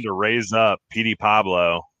time for him to raise up Petey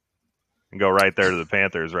Pablo and go right there to the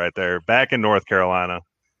Panthers right there. Back in North Carolina.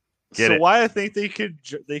 Why I think they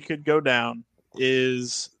could go down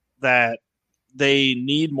is that they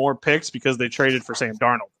need more picks because they traded for Sam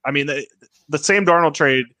Darnold. I mean, the Sam Darnold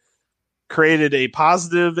trade created a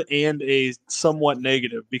positive and a somewhat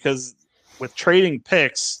negative, because with trading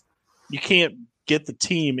picks, you can't get the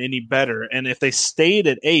team any better. And if they stayed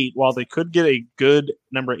at 8, while they could get a good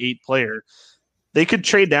number 8 player, they could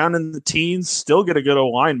trade down in the teens, still get a good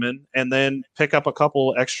lineman, and then pick up a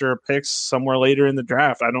couple extra picks somewhere later in the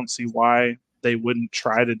draft. I don't see why they wouldn't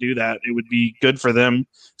try to do that. It would be good for them,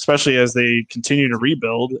 especially as they continue to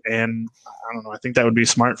rebuild. And I don't know, I think that would be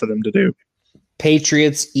smart for them to do.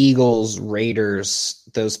 Patriots, Eagles, Raiders,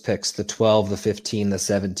 those picks, the 12, the 15, the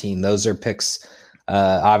 17, those are picks.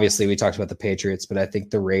 Obviously, we talked about the Patriots, but I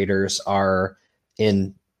think the Raiders are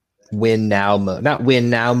in win now mode. Not win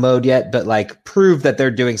now mode yet, but like prove that they're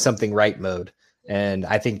doing something right mode. And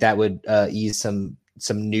I think that would ease some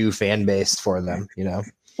new fan base for them, you know?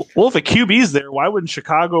 Well, if a QB's there, why wouldn't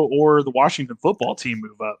Chicago or the Washington football team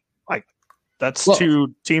move up? Like, that's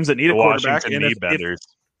two teams that need a quarterback. And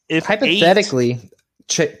if hypothetically,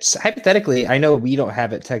 I know we don't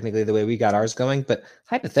have it technically the way we got ours going, but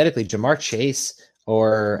hypothetically, Jamar Chase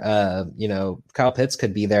or Kyle Pitts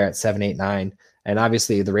could be there at 7, 8, 9. And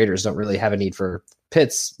obviously, the Raiders don't really have a need for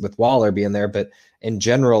Pitts with Waller being there. But in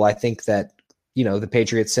general, I think that the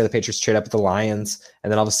Patriots trade up with the Lions,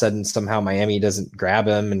 and then all of a sudden somehow Miami doesn't grab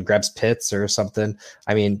him and grabs Pitts or something.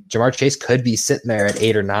 I mean, Jamar Chase could be sitting there at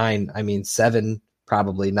 8 or 9. I mean, 7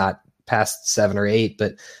 probably not past 7 or 8,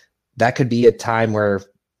 but that could be a time where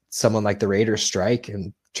someone like the Raiders strike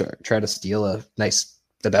and try to steal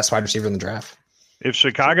the best wide receiver in the draft. If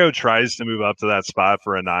Chicago tries to move up to that spot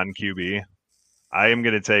for a non-QB, I am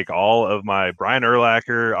going to take all of my Brian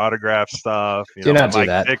Urlacher autograph stuff, my Mike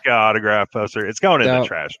Ditka autograph poster. It's going in the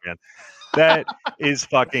trash, man. That is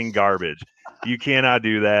fucking garbage. You cannot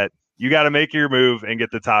do that. You got to make your move and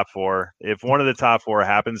get the top 4. If one of the top 4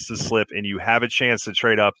 happens to slip and you have a chance to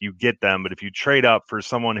trade up, you get them. But if you trade up for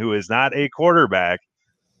someone who is not a quarterback,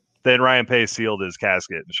 then Ryan Pace sealed his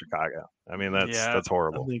casket in Chicago. I mean, that's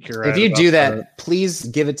horrible. I think you're right. If you do that, please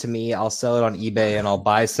give it to me. I'll sell it on eBay and I'll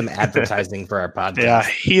buy some advertising for our podcast. Yeah,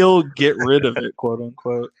 he'll get rid of it, quote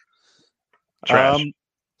unquote. Trash.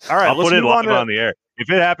 All right, I'll put it live on the air. If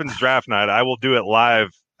it happens draft night, I will do it live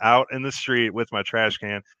out in the street with my trash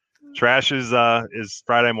can. Trash is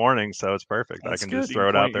Friday morning, so it's perfect. I can just throw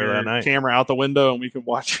it out there that night. Camera out the window, and we can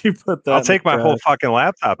watch you put that. I'll take my whole fucking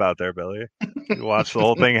laptop out there, Billy. You watch the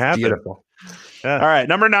whole thing happen. Beautiful. Yeah. All right,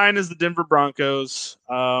 number 9 is the Denver Broncos.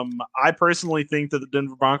 I personally think that the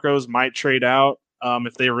Denver Broncos might trade out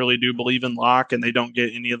if they really do believe in Locke and they don't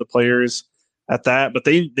get any of the players at that. But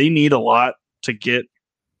they need a lot to get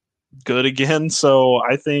good again, so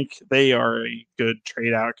I think they are a good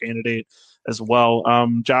trade out candidate as well.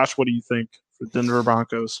 Josh, what do you think for Denver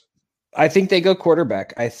Broncos? I think they go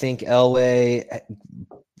quarterback. I think Elway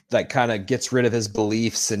kind of gets rid of his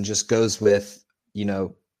beliefs and just goes with,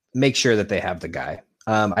 make sure that they have the guy.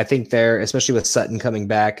 I think they're, especially with Sutton coming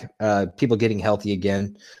back, people getting healthy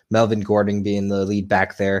again, Melvin Gordon being the lead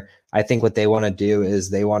back there. I think what they want to do is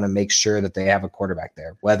they want to make sure that they have a quarterback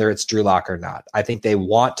there, whether it's Drew Lock or not. I think they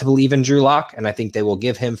want to believe in Drew Lock, and I think they will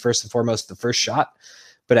give him first and foremost the first shot.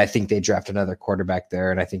 But I think they draft another quarterback there,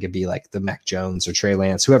 and I think it'd be like the Mac Jones or Trey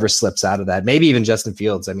Lance, whoever slips out of that. Maybe even Justin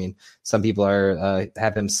Fields. I mean, some people are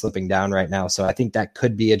have him slipping down right now, so I think that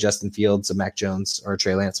could be a Justin Fields, a Mac Jones, or a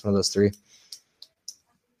Trey Lance, one of those 3.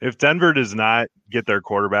 If Denver does not get their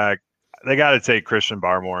quarterback, they got to take Christian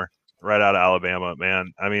Barmore right out of Alabama,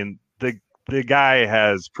 man. I mean, the guy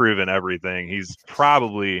has proven everything. He's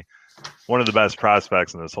probably one of the best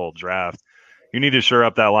prospects in this whole draft. You need to shore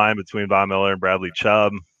up that line between Von Miller and Bradley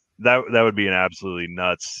Chubb. That would be an absolutely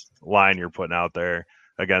nuts line you're putting out there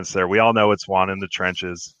against there. We all know it's Juan in the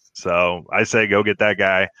trenches. So I say go get that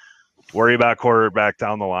guy. Worry about quarterback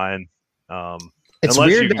down the line. It's unless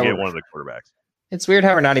weird you can get one of the quarterbacks. It's weird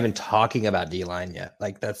how we're not even talking about D-line yet.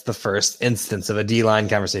 Like, that's the first instance of a D-line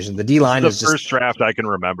conversation. The D-line is the first draft I can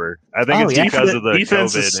remember. I think it's because of the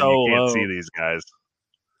defense COVID is so and you can't low. see these guys.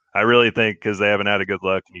 I really think because they haven't had a good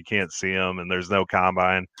look and you can't see them and there's no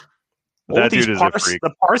combine. Well, that dude is a freak.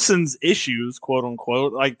 The Parsons issues, quote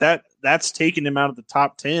unquote, like that's taken him out of the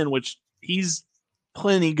top 10, which he's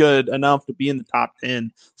plenty good enough to be in the top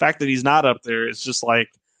 10. The fact that he's not up there is just like,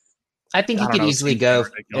 I think he could easily go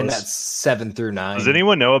in that 7 through 9. Does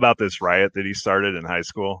anyone know about this riot that he started in high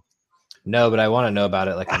school? No, but I want to know about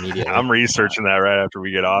it like immediately. I'm researching that right after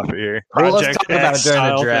we get off of here. Well, let's talk about it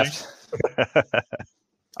during the draft.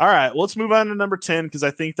 All right, let's move on to number 10 because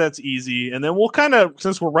I think that's easy. And then we'll kind of,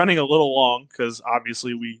 since we're running a little long, because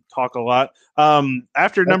obviously we talk a lot,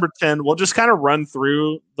 after number 10, we'll just kind of run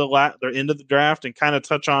through the end of the draft and kind of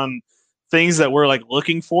touch on things that we're like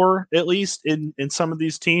looking for, at least in some of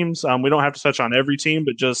these teams. We don't have to touch on every team,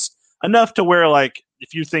 but just enough to where, like,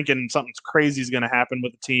 if you're thinking something's crazy is going to happen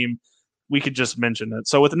with the team, we could just mention it.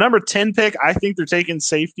 So with the number 10 pick, I think they're taking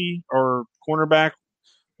safety or cornerback,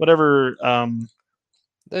 whatever.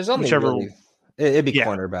 There's only whichever. It'd be Yeah.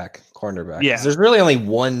 cornerback. 'Cause Yeah. there's really only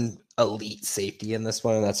one elite safety in this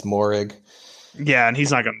one, and that's Morig. Yeah, and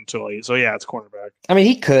he's not going to late. So yeah, it's cornerback. I mean,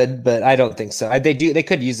 he could, but I don't think so. They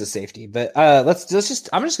could use the safety, but let's just.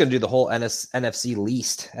 I'm just going to do the whole NFC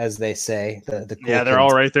least, as they say. The cool Yeah, they're kids.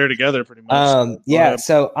 all right there together, pretty much. Yeah.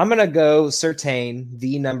 So I'm going to go Surtain,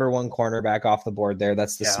 the number one cornerback off the board there.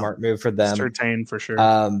 That's the smart move for them. Surtain for sure.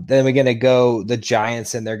 Then we're going to go the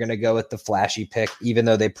Giants, and they're going to go with the flashy pick, even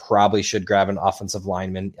though they probably should grab an offensive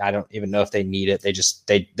lineman. I don't even know if they need it.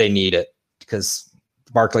 They need it because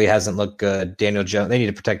Barkley hasn't looked good. Daniel Jones, they need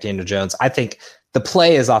to protect Daniel Jones. I think the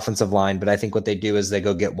play is offensive line, but I think what they do is they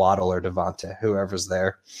go get Waddle or Devonta, whoever's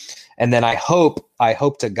there. And then I hope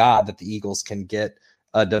to God that the Eagles can get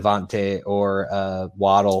a Devonta or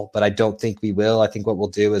Waddle, but I don't think we will. I think what we'll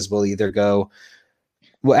do is we'll either go.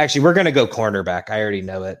 Well, actually, we're going to go cornerback. I already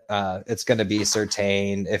know it. It's going to be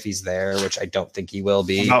Surtain if he's there, which I don't think he will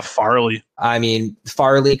be. Not Farley. I mean,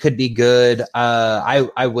 Farley could be good.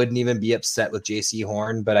 I wouldn't even be upset with JC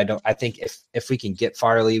Horn, but I think if we can get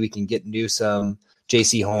Farley, we can get Newsome,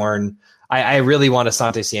 JC Horn. I really want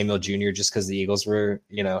Asante Samuel Jr. just because the Eagles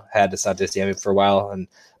had Asante Samuel for a while,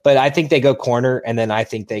 but I think they go corner, and then I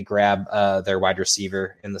think they grab their wide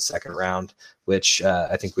receiver in the second round, which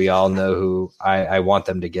I think we all know who I want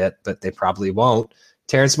them to get, but they probably won't.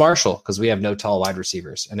 Terrence Marshall, because we have no tall wide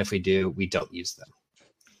receivers, and if we do, we don't use them.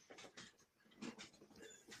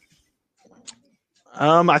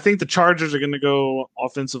 I think the Chargers are going to go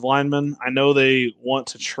offensive lineman. I know they want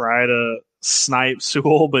to try to snipe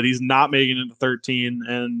Sewell, but he's not making it to 13,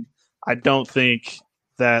 and I don't think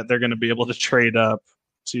that they're going to be able to trade up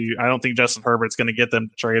I don't think Justin Herbert's going to get them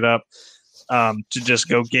to trade up to just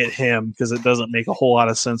go get him because it doesn't make a whole lot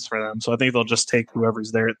of sense for them. So I think they'll just take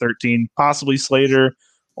whoever's there at 13, possibly Slater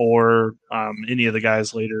or any of the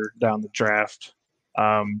guys later down the draft.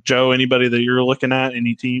 Joe, anybody that you're looking at,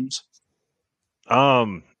 any teams?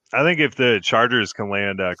 I think if the Chargers can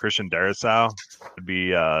land Christian Darrisaw, it'd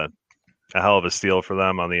be a hell of a steal for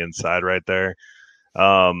them on the inside right there.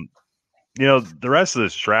 The rest of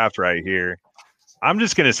this draft right here, I'm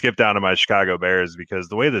just going to skip down to my Chicago Bears because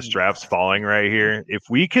the way this draft's falling right here, if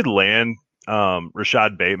we could land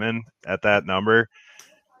Rashad Bateman at that number,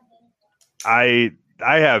 I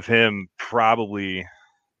have him over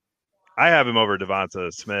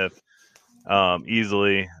Devonta Smith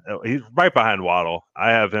easily. He's right behind Waddle.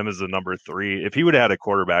 I have him as a number 3. If he would have had a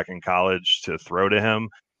quarterback in college to throw to him,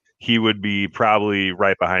 he would be probably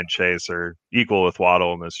right behind Chase or equal with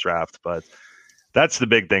Waddle in this draft. But that's the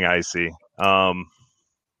big thing I see. That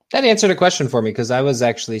answered a question for me because I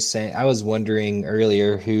was wondering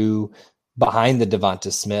earlier who behind the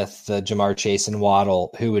Devonta Smith, the Jamar Chase and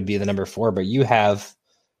Waddle, who would be the number 4, but you have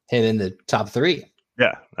him in the top 3.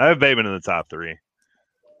 Yeah, I have Bateman in the top 3.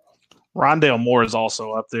 Rondale Moore is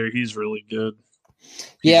also up there. He's really good.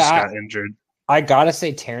 He Yeah, just got injured. I gotta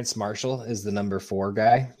say Terrence Marshall is the number 4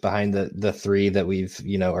 guy behind the 3 that we've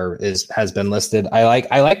has been listed. I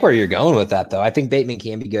like where you're going with that though. I think Bateman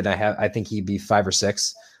can be good. I think he'd be 5 or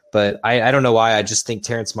 6, but I don't know why. I just think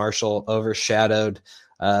Terrence Marshall overshadowed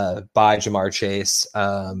by Jamar Chase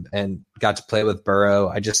and got to play with Burrow.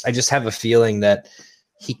 I just have a feeling that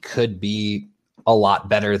he could be a lot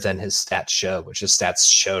better than his stats show, which his stats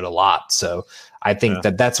showed a lot. So I think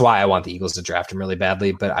that's why I want the Eagles to draft him really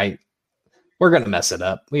badly, but we're going to mess it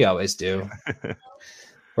up. We always do.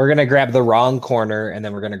 We're going to grab the wrong corner and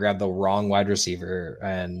then we're going to grab the wrong wide receiver.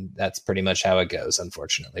 And that's pretty much how it goes,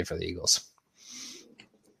 unfortunately, for the Eagles.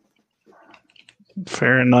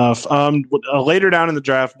 Fair enough. Later down in the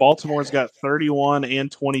draft, Baltimore's got 31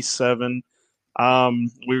 and 27. I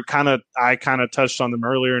kind of touched on them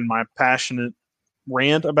earlier in my passionate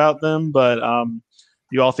rant about them, but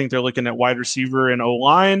you all think they're looking at wide receiver and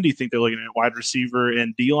O-line? Do you think they're looking at wide receiver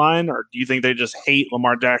and D-line? Or do you think they just hate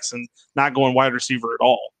Lamar Jackson not going wide receiver at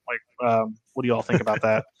all? What do you all think about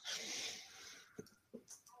that?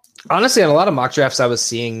 Honestly, on a lot of mock drafts I was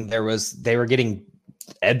seeing, they were getting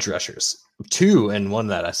edge rushers. 2 in one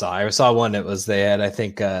that I saw. I saw one that was they had, I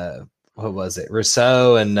think, what was it?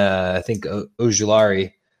 Rousseau and I think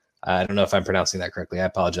Ojulari. I don't know if I'm pronouncing that correctly. I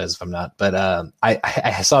apologize if I'm not. But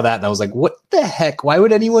I saw that and I was like, what the heck? Why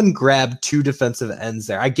would anyone grab 2 defensive ends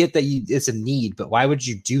there? I get that it's a need, but why would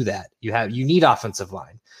you do that? You need offensive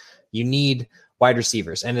line. You need wide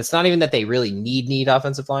receivers. And it's not even that they really need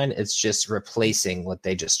offensive line. It's just replacing what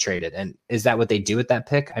they just traded. And is that what they do with that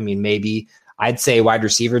pick? I mean, maybe I'd say wide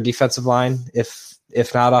receiver, defensive line, if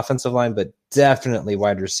not offensive line, but definitely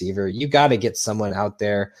wide receiver. You got to get someone out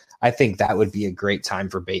there. I think that would be a great time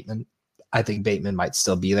for Bateman. I think Bateman might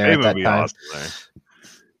still be there at that time. Awesome there.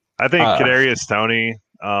 I think Kadarius Toney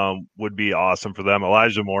would be awesome for them.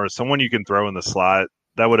 Elijah Moore, someone you can throw in the slot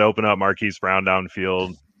that would open up Marquise Brown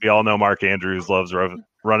downfield. We all know Mark Andrews loves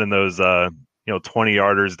running those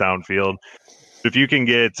 20-yarders downfield. If you can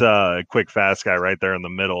get a quick, fast guy right there in the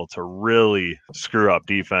middle to really screw up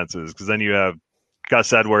defenses, because then you have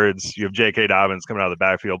Gus Edwards, you have J.K. Dobbins coming out of the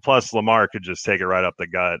backfield, plus Lamar could just take it right up the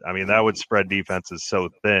gut. I mean, that would spread defenses so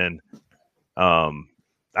thin.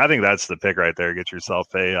 I think that's the pick right there. Get yourself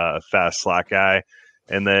a fast slot guy.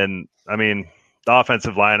 And then, I mean, the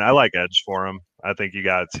offensive line, I like edge for him. I think you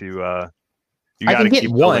got to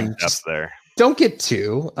keep one depth there. Don't get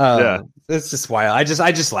two. Yeah. That's just wild. I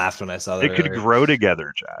just laughed when I saw that. They could grow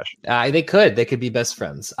together, Josh. They could be best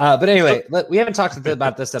friends. But anyway, we haven't talked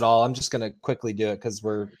about this at all. I'm just going to quickly do it because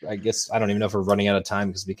I don't even know if we're running out of time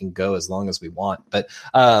because we can go as long as we want. But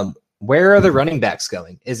where are the running backs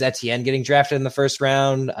going? Is Etienne getting drafted in the first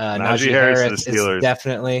round? Najee Harris is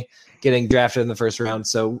definitely getting drafted in the first round.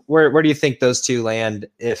 So where do you think those two land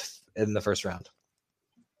if in the first round?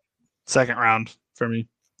 Second round for me.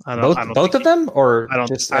 Both of them, or I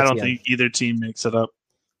don't think either team makes it up.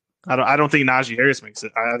 I don't think Najee Harris makes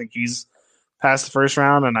it. I think he's past the first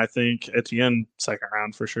round, and I think Etienne second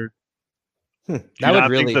round for sure. That would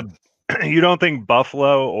really. You don't think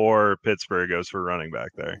Buffalo or Pittsburgh goes for running back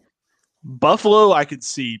there? Buffalo, I could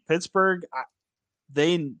see. Pittsburgh,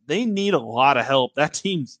 they need a lot of help. That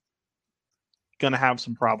team's going to have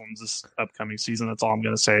some problems this upcoming season. That's all I'm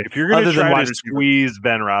going to say. If you're going to try to squeeze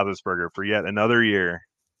Ben Roethlisberger for yet another year,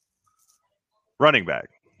 running back.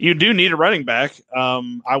 You do need a running back.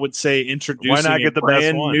 I would say introducing a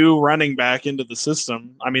brand new running back into the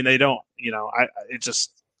system. I mean, they don't.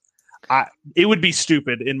 It would be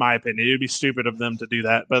stupid, in my opinion. It would be stupid of them to do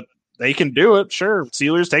that, but they can do it. Sure,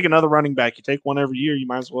 Steelers, take another running back. You take one every year. You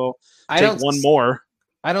might as well take one more.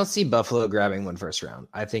 I don't see Buffalo grabbing one first round.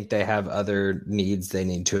 I think they have other needs they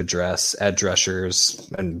need to address, edge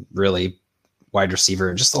rushers, and really wide receiver,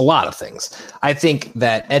 and just a lot of things. I think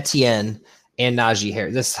that Etienne and Najee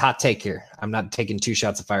Harris, this is hot take here. I'm not taking two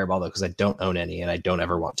shots of Fireball, though, because I don't own any, and I don't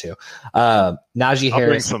ever want to. Najee Harris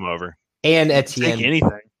bring some over. And Etienne take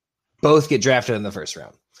anything. Both get drafted in the first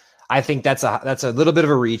round. I think that's a little bit of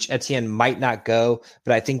a reach. Etienne might not go,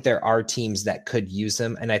 but I think there are teams that could use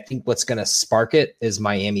him. And I think what's going to spark it is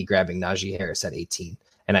Miami grabbing Najee Harris at 18.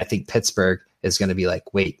 And I think Pittsburgh is going to be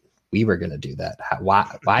like, wait, we were going to do that.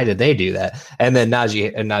 Why did they do that? And then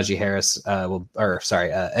Najee Harris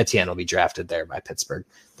Etienne will be drafted there by Pittsburgh.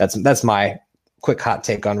 That's my quick hot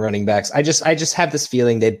take on running backs. I just have this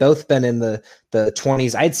feeling they've both been in the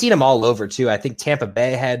 20s. I'd seen them all over too. I think Tampa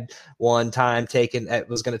Bay had one time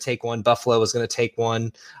was going to take one. Buffalo was going to take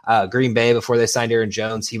one. Green Bay, before they signed Aaron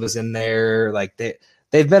Jones, he was in there. Like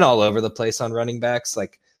they've been all over the place on running backs.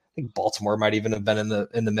 Like I think Baltimore might even have been in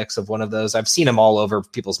the mix of one of those. I've seen them all over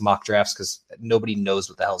people's mock drafts because nobody knows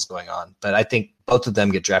what the hell's going on. But I think both of them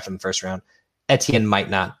get drafted in the first round. Etienne might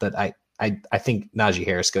not, but I think Najee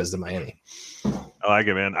Harris goes to Miami. I like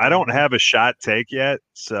it, man. I don't have a shot take yet,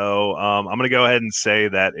 so I'm going to go ahead and say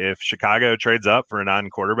that if Chicago trades up for a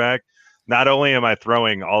non-quarterback, not only am I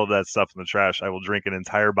throwing all of that stuff in the trash, I will drink an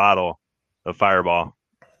entire bottle of Fireball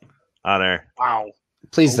on air. Wow.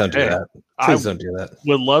 Please don't do that. Please don't do that.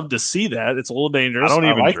 Would love to see that. It's a little dangerous. I don't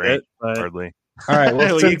even like drink, it, hardly. All right.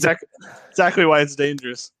 Well, exactly why it's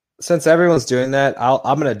dangerous. Since everyone's doing that,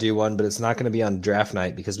 I'm going to do one, but it's not going to be on draft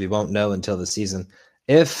night because we won't know until the season.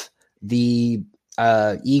 If the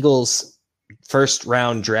Eagles first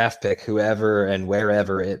round draft pick, whoever and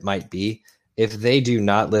wherever it might be, if they do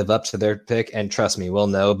not live up to their pick, and trust me, we'll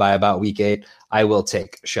know by about week 8, I will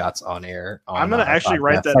take shots on air. I'm going to actually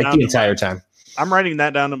write that down the entire time. I'm writing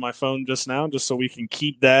that down to my phone just now, just so we can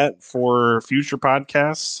keep that for future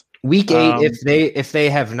podcasts. Week 8, if they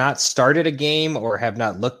have not started a game or have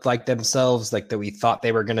not looked like themselves, like that we thought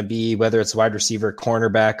they were going to be, whether it's wide receiver,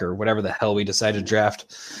 cornerback, or whatever the hell we decided to draft,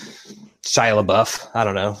 Shia LaBeouf, I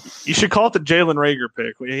don't know. You should call it the Jalen Reagor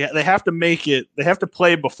pick. They have to make it. They have to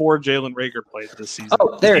play before Jalen Reagor played this season.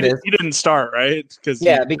 Oh, there it is. He didn't start, right?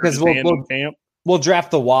 Because we'll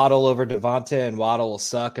draft the Waddle over Devontae, and Waddle will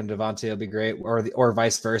suck, and Devontae will be great, or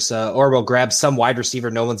vice versa. Or we'll grab some wide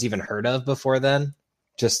receiver no one's even heard of before then.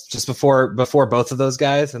 Just before both of those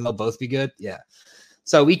guys, and they'll both be good. Yeah.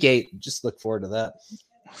 So week 8, just look forward to that.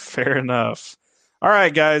 Fair enough. All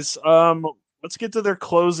right, guys. Let's get to their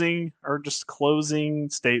closing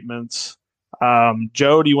statements.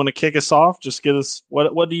 Joe, do you want to kick us off? Just get us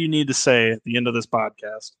what do you need to say at the end of this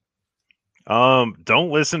podcast?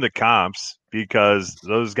 Don't listen to comps because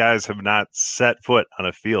those guys have not set foot on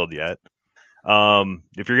a field yet.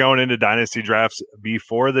 If you're going into dynasty drafts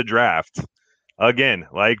before the draft, again,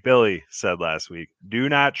 like Billy said last week, do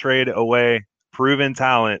not trade away proven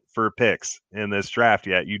talent for picks in this draft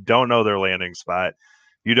yet. You don't know their landing spot.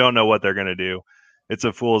 You don't know what they're going to do. It's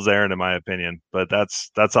a fool's errand, in my opinion. But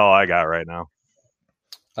that's all I got right now.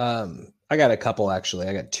 I got a couple, actually.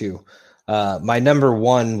 I got two. My number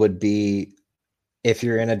one would be, if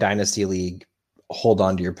you're in a dynasty league, hold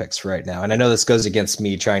on to your picks for right now. And I know this goes against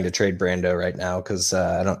me trying to trade Brando right now because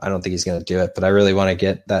I don't think he's going to do it, but I really want to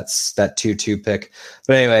get that 2-2 pick.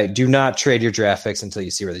 But anyway, do not trade your draft picks until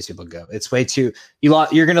you see where these people go. It's way too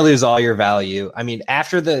you're going to lose all your value. I mean,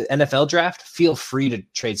 after the NFL draft, feel free to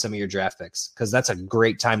trade some of your draft picks because that's a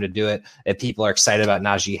great time to do it. If people are excited about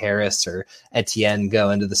Najee Harris or Etienne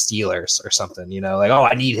going to the Steelers or something, like, oh,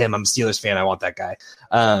 I need him. I'm a Steelers fan. I want that guy.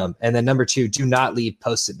 And then number two, do not leave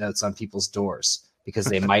Post-it notes on people's doors because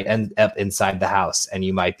they might end up inside the house and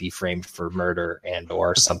you might be framed for murder and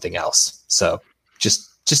or something else. So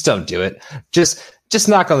just don't do it. Just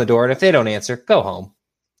knock on the door. And if they don't answer, go home.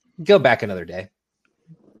 Go back another day.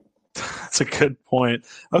 That's a good point.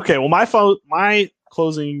 Okay, well, my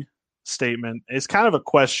closing statement is kind of a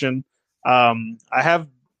question. I have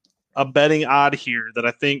a betting odd here that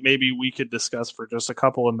I think maybe we could discuss for just a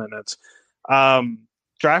couple of minutes.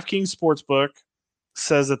 DraftKings Sportsbook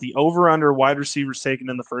says that the over-under wide receivers taken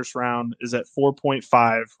in the first round is at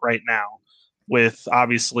 4.5 right now, with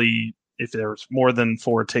obviously if there's more than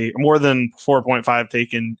 4.5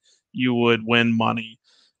 taken, you would win money.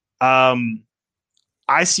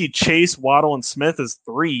 I see Chase, Waddle, and Smith as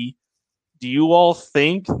 3. Do you all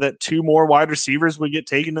think that 2 more wide receivers would get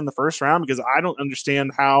taken in the first round? Because I don't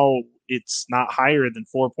understand how it's not higher than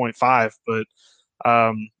 4.5. But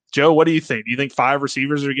Joe, what do you think? Do you think 5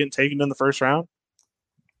 receivers are getting taken in the first round?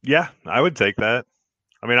 Yeah, I would take that.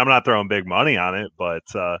 I mean, I'm not throwing big money on it, but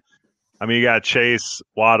you got Chase,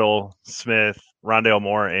 Waddle, Smith, Rondale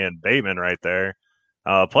Moore, and Bateman right there.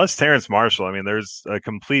 Plus Terrence Marshall. I mean, there's a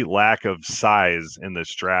complete lack of size in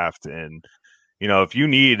this draft. And, if you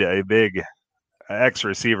need a big X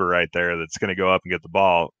receiver right there that's going to go up and get the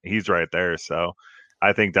ball, he's right there. So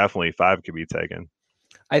I think definitely 5 could be taken.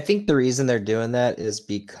 I think the reason they're doing that is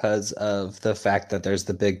because of the fact that there's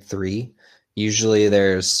the big 3. Usually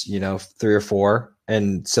there's, 3 or 4.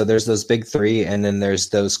 And so there's those big 3, and then there's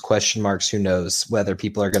those question marks. Who knows whether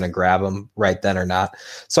people are going to grab them right then or not.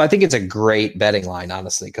 So I think it's a great betting line,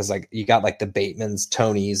 honestly, because you got the Batemans,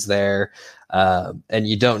 Tonys there, and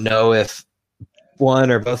you don't know if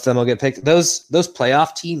one or both of them will get picked. Those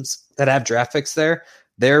playoff teams that have draft picks there,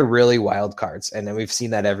 they're really wild cards, and then we've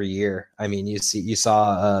seen that every year. I mean, you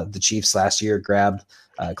saw the Chiefs last year grabbed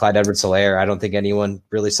Clyde Edwards-Helaire. I don't think anyone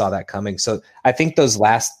really saw that coming. So I think those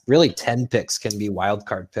last really 10 picks can be wild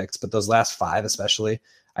card picks, but those last 5 especially,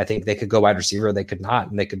 I think they could go wide receiver, they could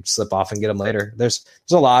not, and they could slip off and get them later. There's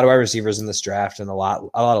a lot of wide receivers in this draft and a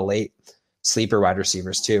lot of late sleeper wide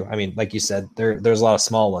receivers too. I mean, like you said, there's a lot of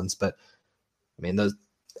small ones, but I mean,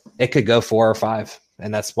 it could go 4 or 5,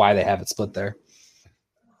 and that's why they have it split there.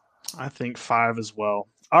 I think 5 as well.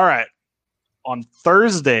 All right. On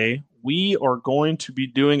Thursday, we are going to be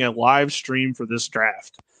doing a live stream for this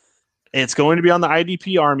draft. It's going to be on the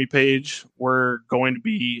IDP Army page. We're going to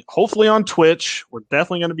be hopefully on Twitch. We're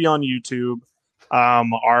definitely going to be on YouTube.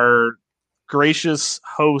 Our gracious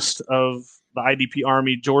host of the IDP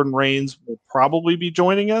Army, Jordan Rains, will probably be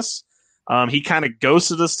joining us. He kind of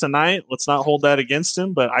ghosted us tonight. Let's not hold that against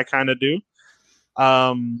him, but I kind of do.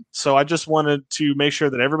 So I just wanted to make sure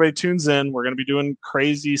that everybody tunes in. We're going to be doing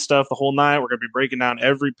crazy stuff the whole night. We're going to be breaking down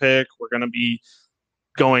every pick. We're going to be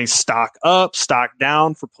going stock up, stock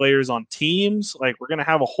down for players on teams. We're going to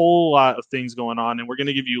have a whole lot of things going on, and we're going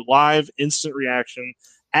to give you live instant reaction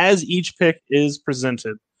as each pick is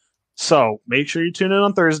presented. So make sure you tune in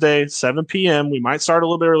on Thursday, 7 p.m. We might start a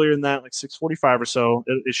little bit earlier than that, 6:45 or so.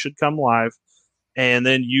 It should come live. And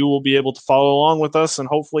then you will be able to follow along with us and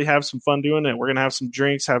hopefully have some fun doing it. We're going to have some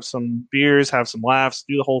drinks, have some beers, have some laughs,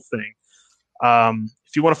 do the whole thing.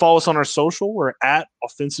 If you want to follow us on our social, we're at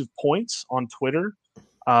Offensive Points on Twitter.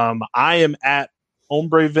 I am at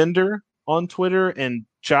Ombre Vendor on Twitter, and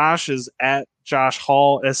Josh is at Josh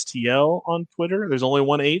Hall STL on Twitter. There's only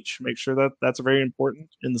one H. Make sure that's very important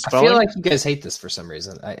in the spelling. I feel like you guys hate this for some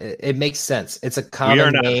reason. It makes sense. It's a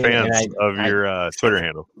common name. We are not fans of your Twitter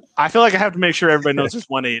handle. I feel like I have to make sure everybody knows there's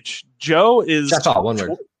one H. Joe is that's all one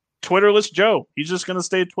word. Twitterless Joe. He's just going to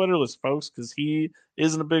stay Twitterless, folks, because he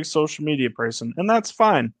isn't a big social media person, and that's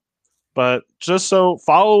fine. But just so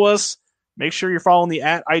follow us. Make sure you're following the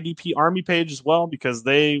at IDP Army page as well, because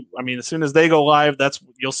as soon as they go live,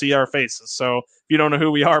 you'll see our faces. So if you don't know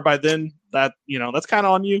who we are by then, that's kind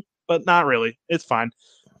of on you, but not really. It's fine.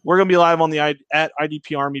 We're going to be live on the at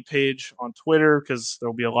IDP Army page on Twitter because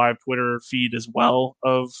there'll be a live Twitter feed as well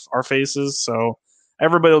of our faces. So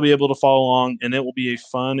everybody will be able to follow along, and it will be a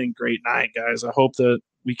fun and great night, guys. I hope that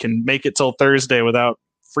we can make it till Thursday without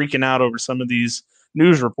freaking out over some of these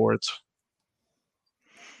news reports.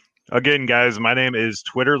 Again, guys, my name is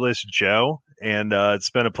Twitterless Joe, and it's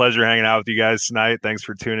been a pleasure hanging out with you guys tonight. Thanks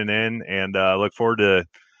for tuning in, and look forward to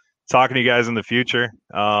talking to you guys in the future.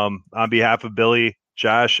 On behalf of Billy,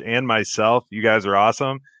 Josh, and myself, you guys are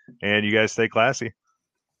awesome, and you guys stay classy.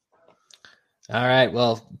 All right.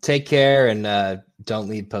 Well, take care, and don't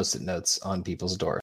leave Post-it notes on people's doors.